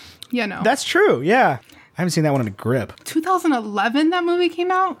 So, yeah, no. That's true. Yeah. I haven't seen that one in a grip. 2011 that movie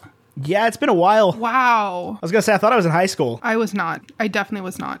came out? Yeah, it's been a while. Wow. I was going to say, I thought I was in high school. I was not. I definitely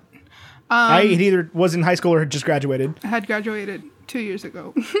was not. I either was in high school or had just graduated. I had graduated 2 years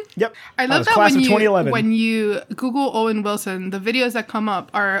ago. Yep. I love was that class when of 2011. when you Google Owen Wilson, the videos that come up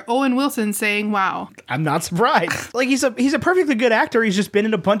are Owen Wilson saying "Wow." I'm not surprised. Like he's a perfectly good actor. He's just been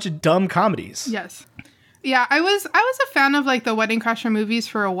in a bunch of dumb comedies. Yes. Yeah, I was a fan of like the Wedding Crasher movies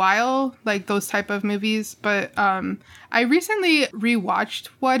for a while, like those type of movies, but I recently rewatched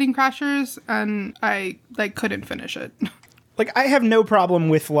Wedding Crashers and I like couldn't finish it. Like I have no problem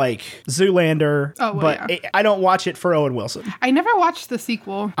with like Zoolander, Oh, well, but yeah. I don't watch it for Owen Wilson. I never watched the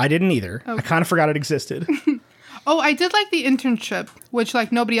sequel. I didn't either. I kind of forgot it existed. Oh, I did like The Internship, which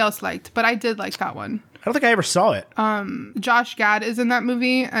like nobody else liked, but I did like that one. I don't think I ever saw it. Josh Gad is in that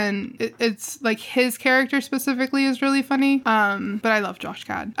movie, and it's like his character specifically is really funny. But I love Josh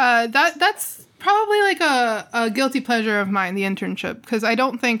Gad. That's probably like a guilty pleasure of mine, The Internship, because I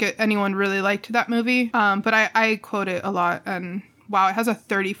don't think anyone really liked that movie. But I quote it a lot and Wow, it has a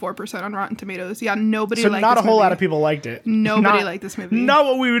 34% on Rotten Tomatoes. Yeah, nobody So liked not this a whole movie. lot of people liked it. Nobody liked this movie. Not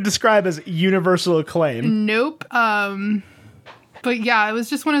what we would describe as universal acclaim. Nope. But yeah, it was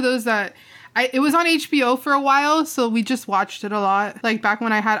just one of those that it was on HBO for a while, so we just watched it a lot. Like back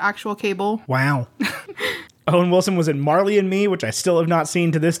when I had actual cable. Wow. Owen Wilson was in Marley and Me, which I still have not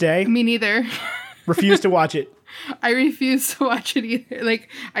seen to this day. Me neither. Refuse to watch it. I refuse to watch it either. Like,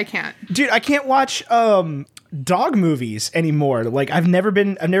 I can't. Dude, I can't watch dog movies anymore. Like I've never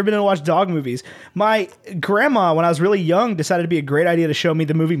been able to watch dog movies. My grandma, when I was really young, decided it'd be a great idea to show me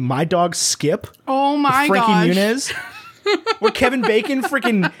the movie My Dog Skip. Oh my Frankie gosh. Muniz. Where Kevin Bacon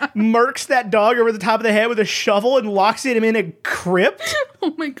freaking murks that dog over the top of the head with a shovel and locks him in a crypt.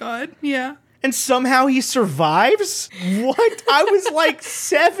 Oh my god. Yeah. And somehow he survives? What? I was like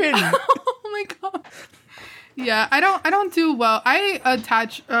 7. Oh my god. Yeah, I don't do well. I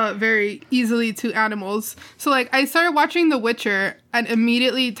attach very easily to animals. So like I started watching The Witcher and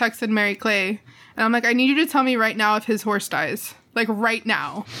immediately texted Mary Clay. And I'm like, I need you to tell me right now if his horse dies. Like right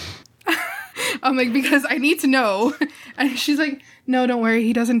now. I'm like, because I need to know. And she's like, no, don't worry,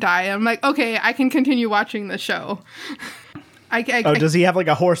 he doesn't die. I'm like, okay, I can continue watching the show. Does he have like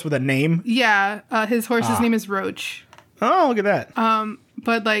a horse with a name? Yeah, his horse's name is Roach. Oh, look at that.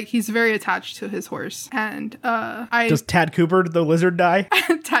 But like he's very attached to his horse. And Does Tad Cooper, the lizard, die?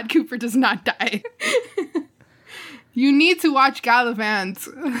 Tad Cooper does not die. You need to watch Gallivant.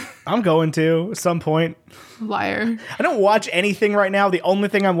 I'm going to at some point. Liar. I don't watch anything right now. The only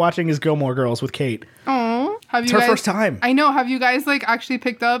thing I'm watching is Gilmore Girls with Kate. Oh, have you It's her guys, first time. I know. Have you guys like actually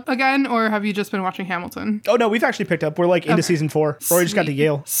picked up again, or have you just been watching Hamilton? Oh no, we've actually picked up. We're like into season 4. Rory just got to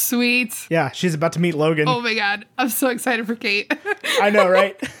Yale. Sweet. Yeah, she's about to meet Logan. Oh my god, I'm so excited for Kate. I know,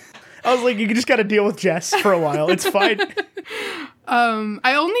 right? I was like, you just got to deal with Jess for a while. It's fine.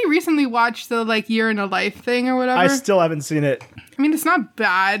 I only recently watched the like Year in a Life thing or whatever. I still haven't seen it. I mean, it's not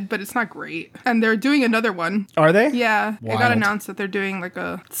bad, but it's not great. And they're doing another one. Are they? Yeah, it got Wild. announced that they're doing like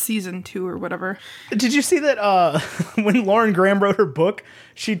a season 2 or whatever. Did you see that when Lauren Graham wrote her book,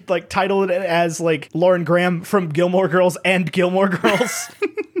 she like titled it as like Lauren Graham from Gilmore Girls and Gilmore Girls?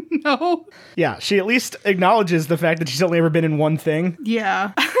 No. Yeah, she at least acknowledges the fact that she's only ever been in one thing,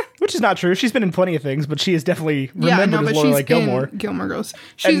 Yeah. which is not true. She's been in plenty of things, but she is definitely remembered as Lorelai Gilmore. in Gilmore Girls.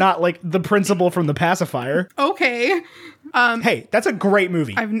 And not like the principal from The Pacifier. Okay. Hey, that's a great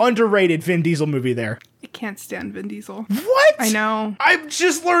movie. Underrated Vin Diesel movie there. I can't stand Vin Diesel. What? I know. I'm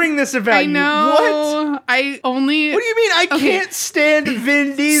just learning this about I you. know. What? I only. What do you mean I can't stand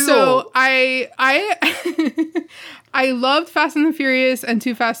Vin Diesel? So I I loved Fast and the Furious and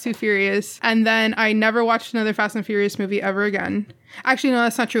Too Fast, Too Furious, and then I never watched another Fast and Furious movie ever again. Actually, no,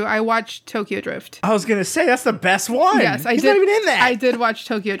 that's not true. I watched Tokyo Drift. I was gonna say that's the best one. Yes, I He's did. not even in that. I did watch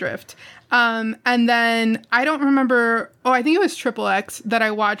Tokyo Drift. And then I don't remember. Oh, I think it was Triple X that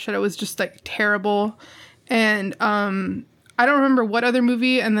I watched that it was just like terrible. And I don't remember what other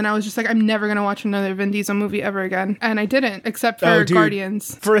movie. And then I was just like, I'm never gonna watch another Vin Diesel movie ever again. And I didn't, except for dude.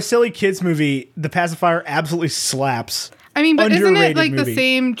 Guardians. For a silly kids movie, The Pacifier absolutely slaps. I mean, but isn't it Underrated like movie. the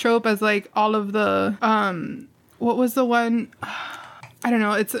same trope as like all of the what was the one? I don't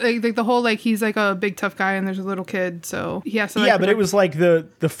know. It's like the whole like he's like a big tough guy and there's a little kid, so he has to. Like, Yeah, but it was like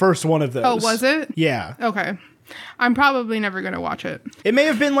the first one of those. Oh, was it? Yeah. Okay. I'm probably never gonna watch it. It may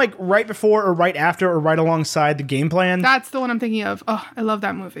have been like right before or right after or right alongside the game plan. That's the one I'm thinking of. Oh, I love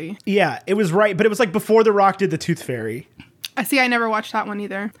that movie. Yeah, it was right, but it was like before The Rock did the Tooth Fairy. I see. I never watched that one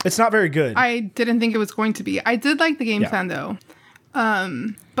either. It's not very good. I didn't think it was going to be. I did like the game plan though.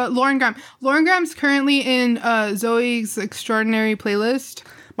 But Lauren Graham's currently in Zoe's Extraordinary Playlist.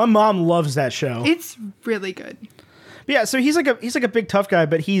 My mom loves that show. It's really good. Yeah, so he's like a big tough guy,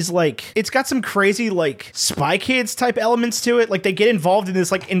 but he's like, it's got some crazy like Spy Kids type elements to it. Like they get involved in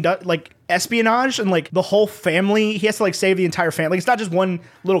this like espionage and like the whole family. He has to like save the entire family. Like, it's not just one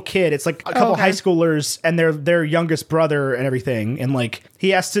little kid. It's like a couple high schoolers and their youngest brother and everything. And like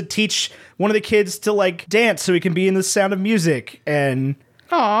he has to teach one of the kids to like dance so he can be in The Sound of Music, and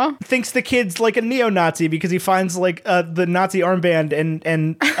Aw. thinks the kid's like a neo-Nazi because he finds like the Nazi armband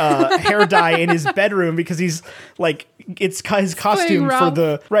and hair dye in his bedroom because he's like, it's his costume for Ralph.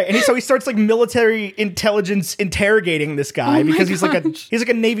 the right. And so he starts like military intelligence interrogating this guy because he's like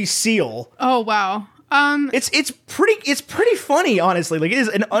a Navy SEAL. Oh wow. It's pretty funny, honestly. Like, it is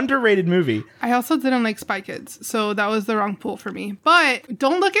an underrated movie. I also didn't like Spy Kids, so that was the wrong pool for me. But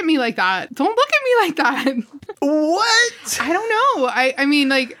don't look at me like that. Don't look at me like that. What? I don't know. I mean,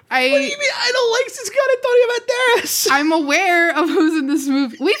 like, What do you mean I don't like Antonio Banderas? I'm aware of who's in this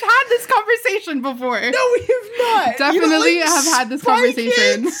movie. We've had this conversation before. No, we have not. Definitely You don't like have had this Spy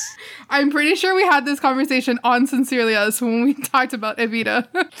conversation. Kids? I'm pretty sure we had this conversation on Sincerely Us when we talked about Evita.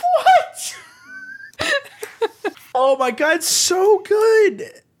 What? Oh my god, it's so good.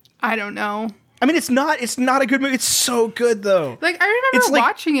 I don't know. I mean, it's not a good movie. It's so good though. Like, I remember It's like-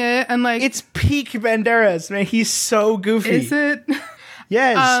 watching it and like, It's peak Banderas, man. He's so goofy. is it?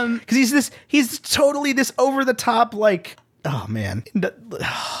 Yes, because he's totally this over the top, like, oh man.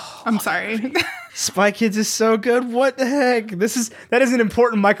 I'm sorry. Spy Kids is so good. What the heck? That is an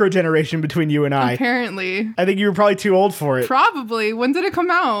important micro generation between you and I. Apparently. I think you were probably too old for it. Probably. When did it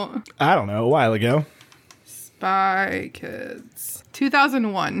come out? I don't know, a while ago. Spy Kids.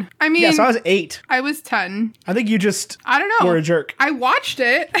 2001. I mean, Yeah, so I was 8. I was 10. I think you just I don't know. were a jerk. I watched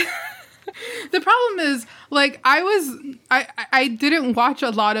it. The problem is, like, I didn't watch a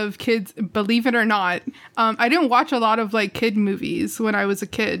lot of kids, believe it or not. I didn't watch a lot of, like, kid movies when I was a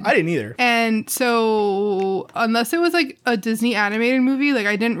kid. I didn't either. And so, unless it was, like, a Disney animated movie, like,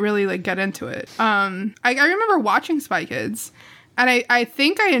 I didn't really, like, get into it. I remember watching Spy Kids. And I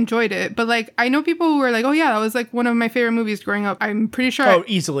think I enjoyed it, but like I know people who were like, "Oh yeah, that was like one of my favorite movies growing up." I'm pretty sure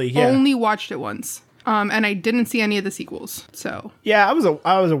Easily, yeah. only watched it once, and I didn't see any of the sequels. So Yeah, I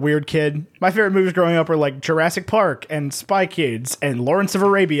was a weird kid. My favorite movies growing up were like Jurassic Park and Spy Kids and Lawrence of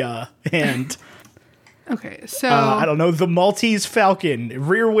Arabia and okay, so I don't know, The Maltese Falcon,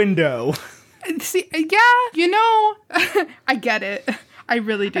 Rear Window. see, yeah, you know, I get it. I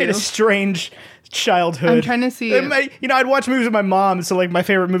really do. I had a strange childhood. I'm trying to see. I'd watch movies with my mom, so like my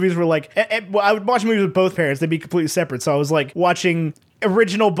favorite movies were like, well, I would watch movies with both parents. They'd be completely separate. So I was like watching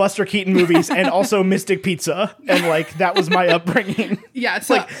original Buster Keaton movies and also Mystic Pizza, and like that was my upbringing. Yeah,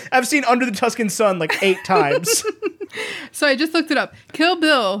 so Like I've seen Under the Tuscan Sun like 8 times. So I just looked it up. Kill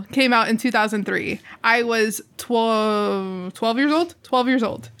Bill came out in 2003. I was 12 years old. 12 years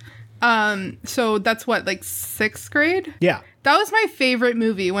old. So that's what, like 6th grade? Yeah. That was my favorite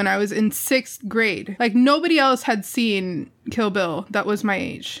movie when I was in 6th grade. Like nobody else had seen Kill Bill that was my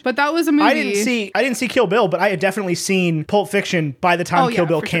age. But that was a movie. I didn't see Kill Bill, but I had definitely seen Pulp Fiction by the time Kill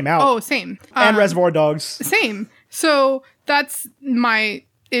Bill came out. Oh, same. And Reservoir Dogs. Same. So that's my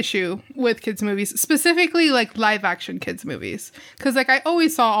issue with kids movies, specifically like live action kids movies, because like I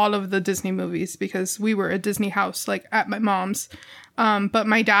always saw all of the Disney movies because we were a Disney house like at my mom's. But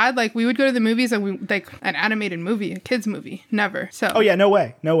my dad, like, we would go to the movies and we like an animated movie, a kids movie, never. So Oh yeah, no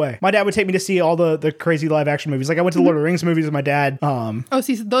way. My dad would take me to see all the crazy live action movies. Like I went to the Lord of the Rings movies with my dad.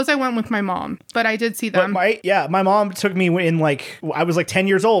 see, those I went with my mom, but I did see But them. my mom took me in like I was like 10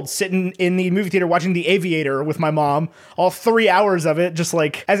 years old, sitting in the movie theater watching The Aviator with my mom, all 3 hours of it, just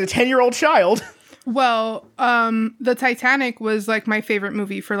like as a 10-year-old child. Well, the Titanic was like my favorite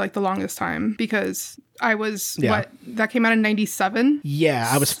movie for like the longest time because I was that came out in 97. Yeah,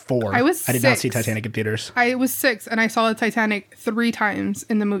 I was 4. I was I did not 6. see Titanic in theaters. I was 6 and I saw the Titanic 3 times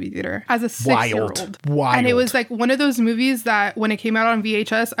in the movie theater as a 6-year-old. Wild. And it was like one of those movies that when it came out on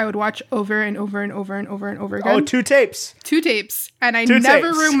VHS, I would watch over and over and over and over and over again. Oh, 2 tapes. 2 tapes. And I 2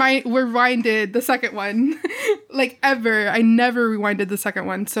 never tapes. rewinded the second one. Like ever. I never rewinded the second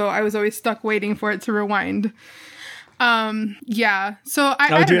one. So I was always stuck waiting for it to rewind. Yeah. So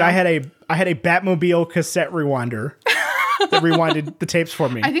I don't know. I had a Batmobile cassette rewinder that rewinded the tapes for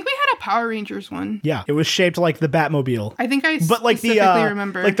me. I think we had a Power Rangers one. Yeah, it was shaped like the Batmobile. I think I But like the specifically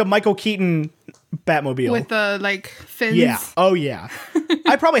remember. like the Michael Keaton Batmobile. With the like fins. Yeah. Oh yeah.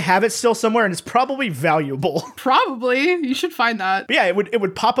 I probably have it still somewhere and it's probably valuable. Probably. You should find that. But yeah, it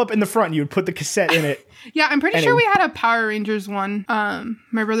would pop up in the front and you would put the cassette in it. Yeah, I'm pretty And sure it- we had a Power Rangers one.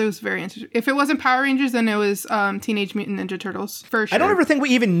 My brother was very interested. If it wasn't Power Rangers, then it was Teenage Mutant Ninja Turtles for sure. I don't ever think we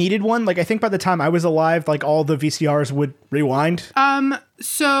even needed one. Like I think by the time I was alive, like all the VCRs would rewind.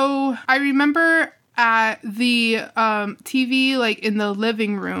 So I remember at the TV, like in the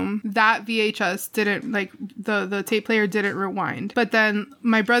living room, that VHS didn't like the tape player didn't rewind. But then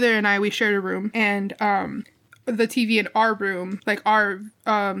my brother and I, we shared a room, and the TV in our room, like our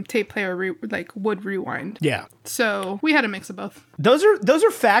tape player would rewind. Yeah. So we had a mix of both. Those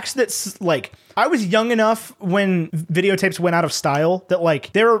are facts that like I was young enough when videotapes went out of style that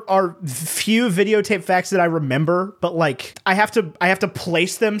like there are few videotape facts that I remember, but like I have to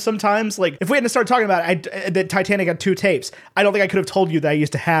place them sometimes. Like if we hadn't started talking about it, that Titanic had 2 tapes, I don't think I could have told you that I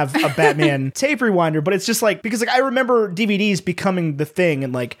used to have a Batman tape rewinder. But it's just like because like I remember DVDs becoming the thing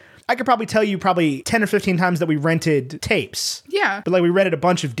and like I could probably tell you probably 10 or 15 times that we rented tapes. Yeah. But like we rented a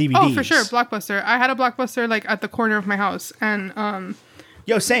bunch of DVDs. Oh, for sure. Blockbuster. I had a Blockbuster like at the corner of my house. And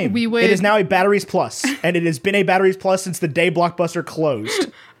Yo, same. We would- It is now a Batteries Plus, and it has been a Batteries Plus since the day Blockbuster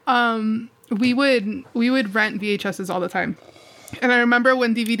closed. we would rent VHSs all the time. And I remember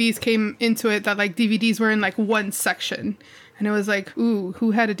when DVDs came into it that like DVDs were in like one section. And it was like, ooh,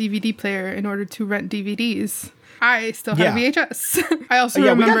 who had a DVD player in order to rent DVDs? I still had Yeah. a VHS. I also Yeah,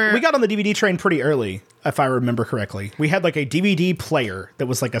 remember we got on the DVD train pretty early, if I remember correctly. We had like a DVD player that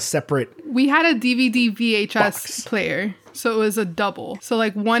was like a separate... we had a DVD VHS Box. player. So it was a double. So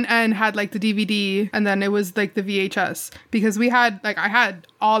like one end had like the DVD and then it was like the VHS because we had like I had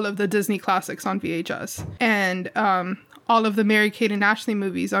all of the Disney classics on VHS and all of the Mary-Kate and Ashley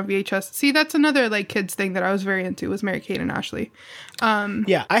movies on VHS. See, that's another like kids thing that I was very into was Mary-Kate and Ashley.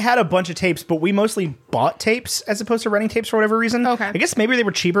 Yeah, I had a bunch of tapes, but we mostly bought tapes as opposed to renting tapes for whatever reason. Okay. I guess maybe they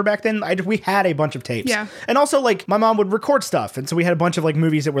were cheaper back then. We had a bunch of tapes. Yeah. And also, like, my mom would record stuff, and so we had a bunch of, like,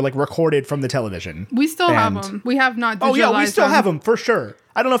 movies that were, like, recorded from the television. We still have And- them. We have not digitalized Oh, yeah, we still them. have them, for sure.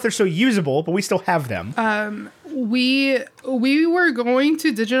 I don't know if they're so usable, but we still have them. We were going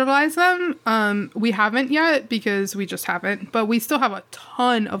to digitalize them. We haven't yet because we just haven't, but we still have a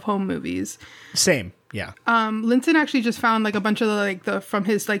ton of home movies. Same, yeah. Linton actually just found like a bunch of the from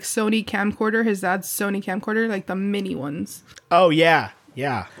his like Sony camcorder, his dad's Sony camcorder, like the mini ones. Oh, yeah.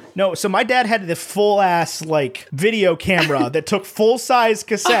 Yeah. No, so my dad had the full-ass, like, video camera that took full-size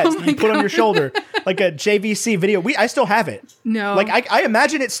cassettes that you put on your shoulder, like a JVC video. I still have it. No. Like, I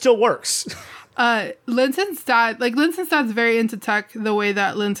imagine it still works. Linton's dad's very into tech the way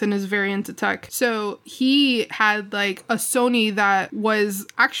that Linton is very into tech. So he had like a Sony that was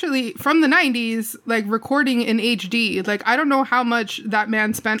actually from the 90s, like recording in HD. Like, I don't know how much that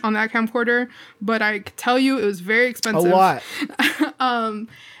man spent on that camcorder, but I can tell you it was very A expensive. lot.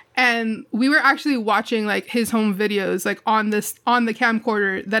 And we were actually watching like his home videos like on the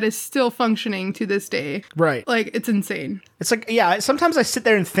camcorder that is still functioning to this day. Right. Like, it's insane. It's like, yeah, sometimes I sit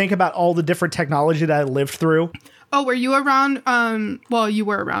there and think about all the different technology that I lived through. Oh, were you around? Well, you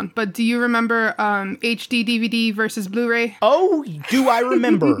were around, but do you remember HD DVD versus Blu-ray? Oh, do I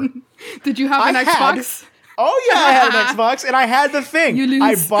remember? Did you have an I Xbox? Oh, yeah, I had an Xbox, and I had the thing. You lose.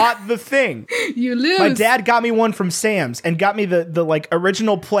 I bought the thing. You lose. My dad got me one from Sam's and got me the like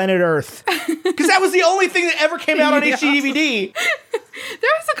original Planet Earth. Because that was the only thing that ever came out on Yeah. HD DVD. There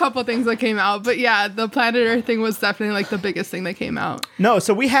was a couple things that came out, but yeah, the Planet Earth thing was definitely like the biggest thing that came out. No,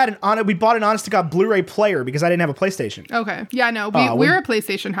 so we bought an honest to God Blu-ray player because I didn't have a PlayStation. Okay. Yeah, no, when- we're a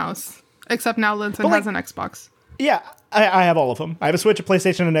PlayStation house. Except now Linton like- has an Xbox. Yeah, I have all of them. I have a Switch, a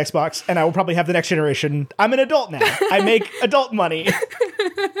PlayStation, and an Xbox, and I will probably have the next generation. I'm an adult now. I make adult money.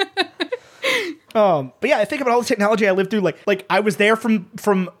 But yeah, I think about all the technology I lived through. Like I was there from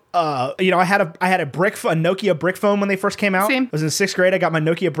I had a Nokia brick phone when they first came out. Same. I was in 6th grade. I got my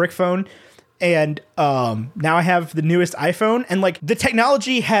Nokia brick phone. And now I have the newest iPhone. And like the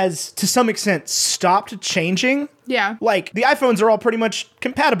technology has to some extent stopped changing. Yeah. Like the iPhones are all pretty much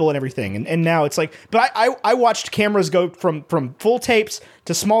compatible and everything. And now it's like, but I watched cameras go from full tapes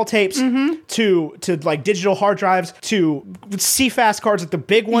to small tapes to like digital hard drives to CFast cards, like the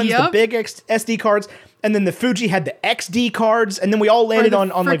big ones, the Yep. big SD cards. And then the Fuji had the XD cards. And then we all landed on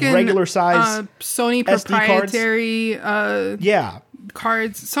like frickin', regular size. Sony SD cards. proprietary Yeah.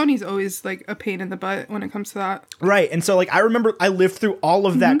 cards. Sony's always like a pain in the butt when it comes to that. Right. And so like I remember I lived through all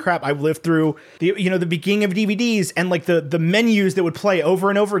of Mm-hmm. that crap. I lived through the beginning of DVDs and like the menus that would play over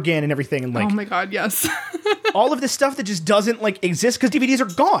and over again and everything, and like Oh my god, yes. all of this stuff that just doesn't like exist because DVDs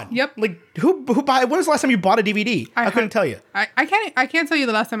are gone. Yep. Like who when was the last time you bought a DVD? I couldn't tell you. I can't tell you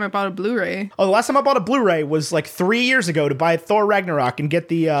the last time I bought a Blu-ray. Oh, the last time I bought a Blu-ray was like 3 years ago to buy Thor Ragnarok and get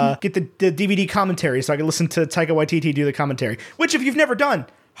the DVD commentary so I could listen to Taika Waititi do the commentary. Which, if you've never done,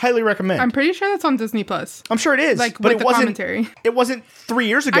 highly recommend. I'm pretty sure that's on Disney Plus. I'm sure it is. Like, but with it the wasn't. commentary. It wasn't 3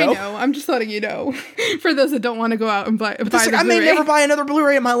 years ago. I know. I'm just letting you know. For those that don't want to go out and buy the I may Blu-ray. never buy another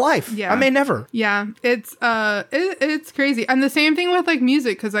Blu-ray in my life. Yeah. I may never. Yeah, it's crazy. And the same thing with like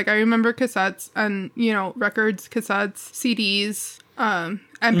music, because like I remember cassettes and records, cassettes, CDs,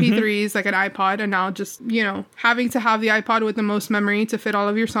 MP3s, like an iPod, and now just having to have the iPod with the most memory to fit all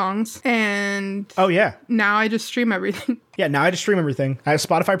of your songs. And Oh yeah. now I just stream everything. Yeah, now I just stream everything. I have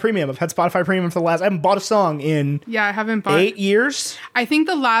Spotify Premium. I've had Spotify Premium for the last... I haven't bought a song in Yeah, I haven't bought 8 years. I think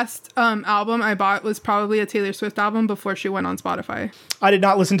the last album I bought was probably a Taylor Swift album before she went on Spotify. I did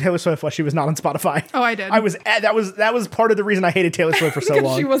not listen to Taylor Swift while she was not on Spotify. Oh, I did. That was part of the reason I hated Taylor Swift for so Because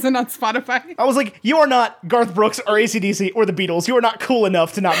long. she wasn't on Spotify. I was like, you are not Garth Brooks or AC/DC or the Beatles. You are not cool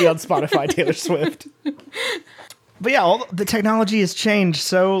enough to not be on Spotify, Taylor Swift. But yeah, all the technology has changed.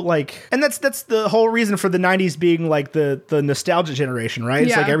 So like, and that's the whole reason for the 90s being like the nostalgia generation, right?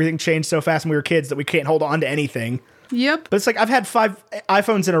 It's Yeah. like everything changed so fast when we were kids that we can't hold on to anything. Yep. But it's like I've had 5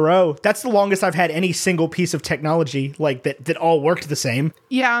 iPhones in a row. That's the longest I've had any single piece of technology like that all worked the same.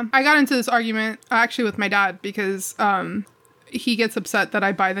 Yeah. I got into this argument actually with my dad because he gets upset that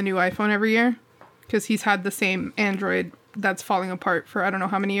I buy the new iPhone every year because he's had the same Android that's falling apart for I don't know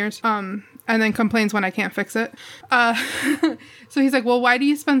how many years. And then complains when I can't fix it. So he's like, well, why do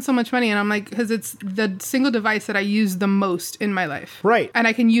you spend so much money? And I'm like, because it's the single device that I use the most in my life. Right. And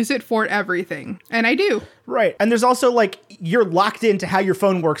I can use it for everything. And I do. Right. And there's also like you're locked into how your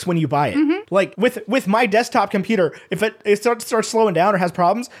phone works when you buy it. Like with my desktop computer, if it starts slowing down or has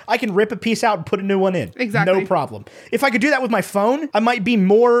problems, I can rip a piece out and put a new one in. Exactly. No problem. If I could do that with my phone, I might be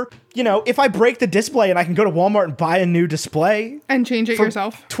more, if I break the display and I can go to Walmart and buy a new display And change it for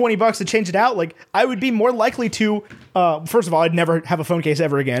yourself. $20 to change it out, like I would be more likely to first of all, I'd never have a phone case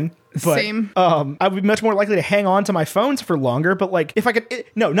ever again. But, Same. I would be much more likely to hang on to my phones for longer. But like, if I could,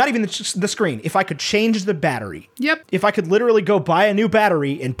 not even the screen. If I could change the battery, Yep. if I could literally go buy a new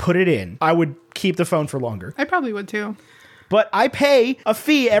battery and put it in, I would keep the phone for longer. I probably would too. But I pay a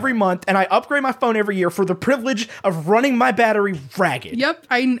fee every month, and I upgrade my phone every year for the privilege of running my battery ragged. Yep.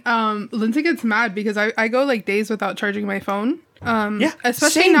 Lindsay gets mad because I go like days without charging my phone. Yeah,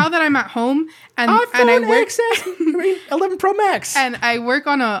 Especially same. now that I'm at home and iPhone I work XS 11 Pro Max. and I work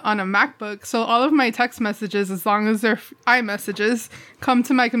on a MacBook, so all of my text messages, as long as they're iMessages, come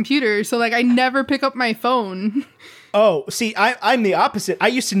to my computer. So like I never pick up my phone. Oh, see, I'm the opposite. I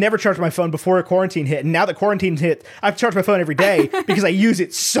used to never charge my phone before quarantine hit, and now that quarantine hit, I've charged my phone every day because I use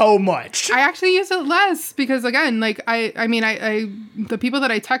it so much. I actually use it less because again, like I the people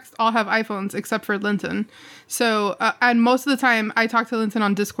that I text all have iPhones except for Linton. So and most of the time I talk to Linton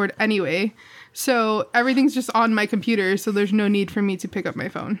on Discord anyway. So everything's just on my computer, so there's no need for me to pick up my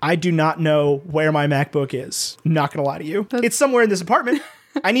phone. I do not know where my MacBook is. Not gonna lie to you. It's somewhere in this apartment.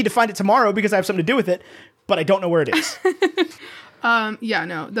 I need to find it tomorrow because I have something to do with it, but I don't know where it is. Yeah,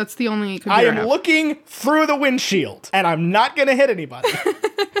 no, that's the only computer I I am have. looking through the windshield, and I'm not gonna hit anybody.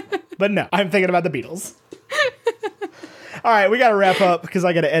 But no, I'm thinking about the Beatles. All right, we gotta wrap up because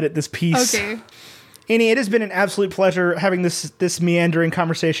I gotta edit this piece. Okay. Annie, it has been an absolute pleasure having this meandering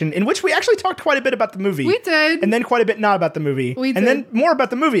conversation in which we actually talked quite a bit about the movie. We did. And then quite a bit not about the movie. We and did. then more about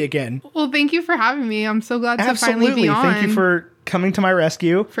the movie again. Well, thank you for having me. I'm so glad to Absolutely. finally be on. Thank you for coming to my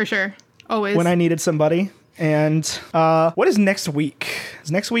rescue For sure. Always. when I needed somebody. And what is next week?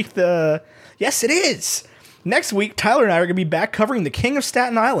 Is next week the... Yes, it is. Next week, Tyler and I are going to be back covering The King of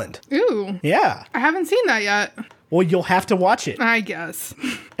Staten Island. Ooh. Yeah. I haven't seen that yet. Well, you'll have to watch it. I guess.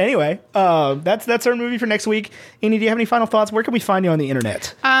 Anyway, that's our movie for next week. Annie, do you have any final thoughts? Where can we find you on the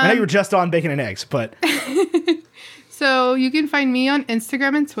internet? I know you were just on Bacon and Eggs, but... So you can find me on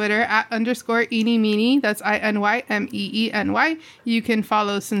Instagram and Twitter at _EnieMeenie. That's INYMEENY. You can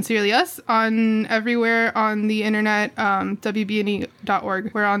follow Sincerely Us on everywhere on the internet,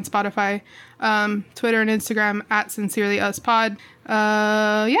 WBNE.org. We're on Spotify, Twitter and Instagram at Sincerely Us Pod.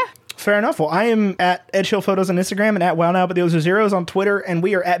 Yeah. Fair enough. Well, I am at Ed Hill Photos on Instagram and at Wow Now, but those are zeros on Twitter, and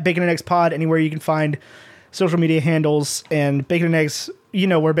we are at Bacon and Eggs Pod anywhere you can find social media handles. And Bacon and Eggs, you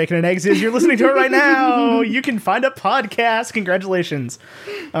know where Bacon and Eggs is. You're listening to it right now. You can find a podcast. Congratulations.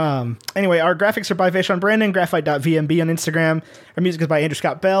 Anyway, our graphics are by Vaishon Brandon, graphite.vmb on Instagram. Our music is by Andrew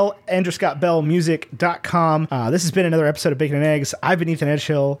Scott Bell, andrewscottbellmusic.com. This has been another episode of Bacon and Eggs. I've been Ethan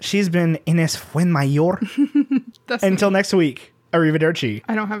Edgehill. She's been Ines Fuenmayor. That's Until next week, arrivederci.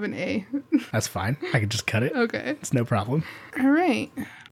 I don't have an A. That's fine. I can just cut it. Okay. It's no problem. All right.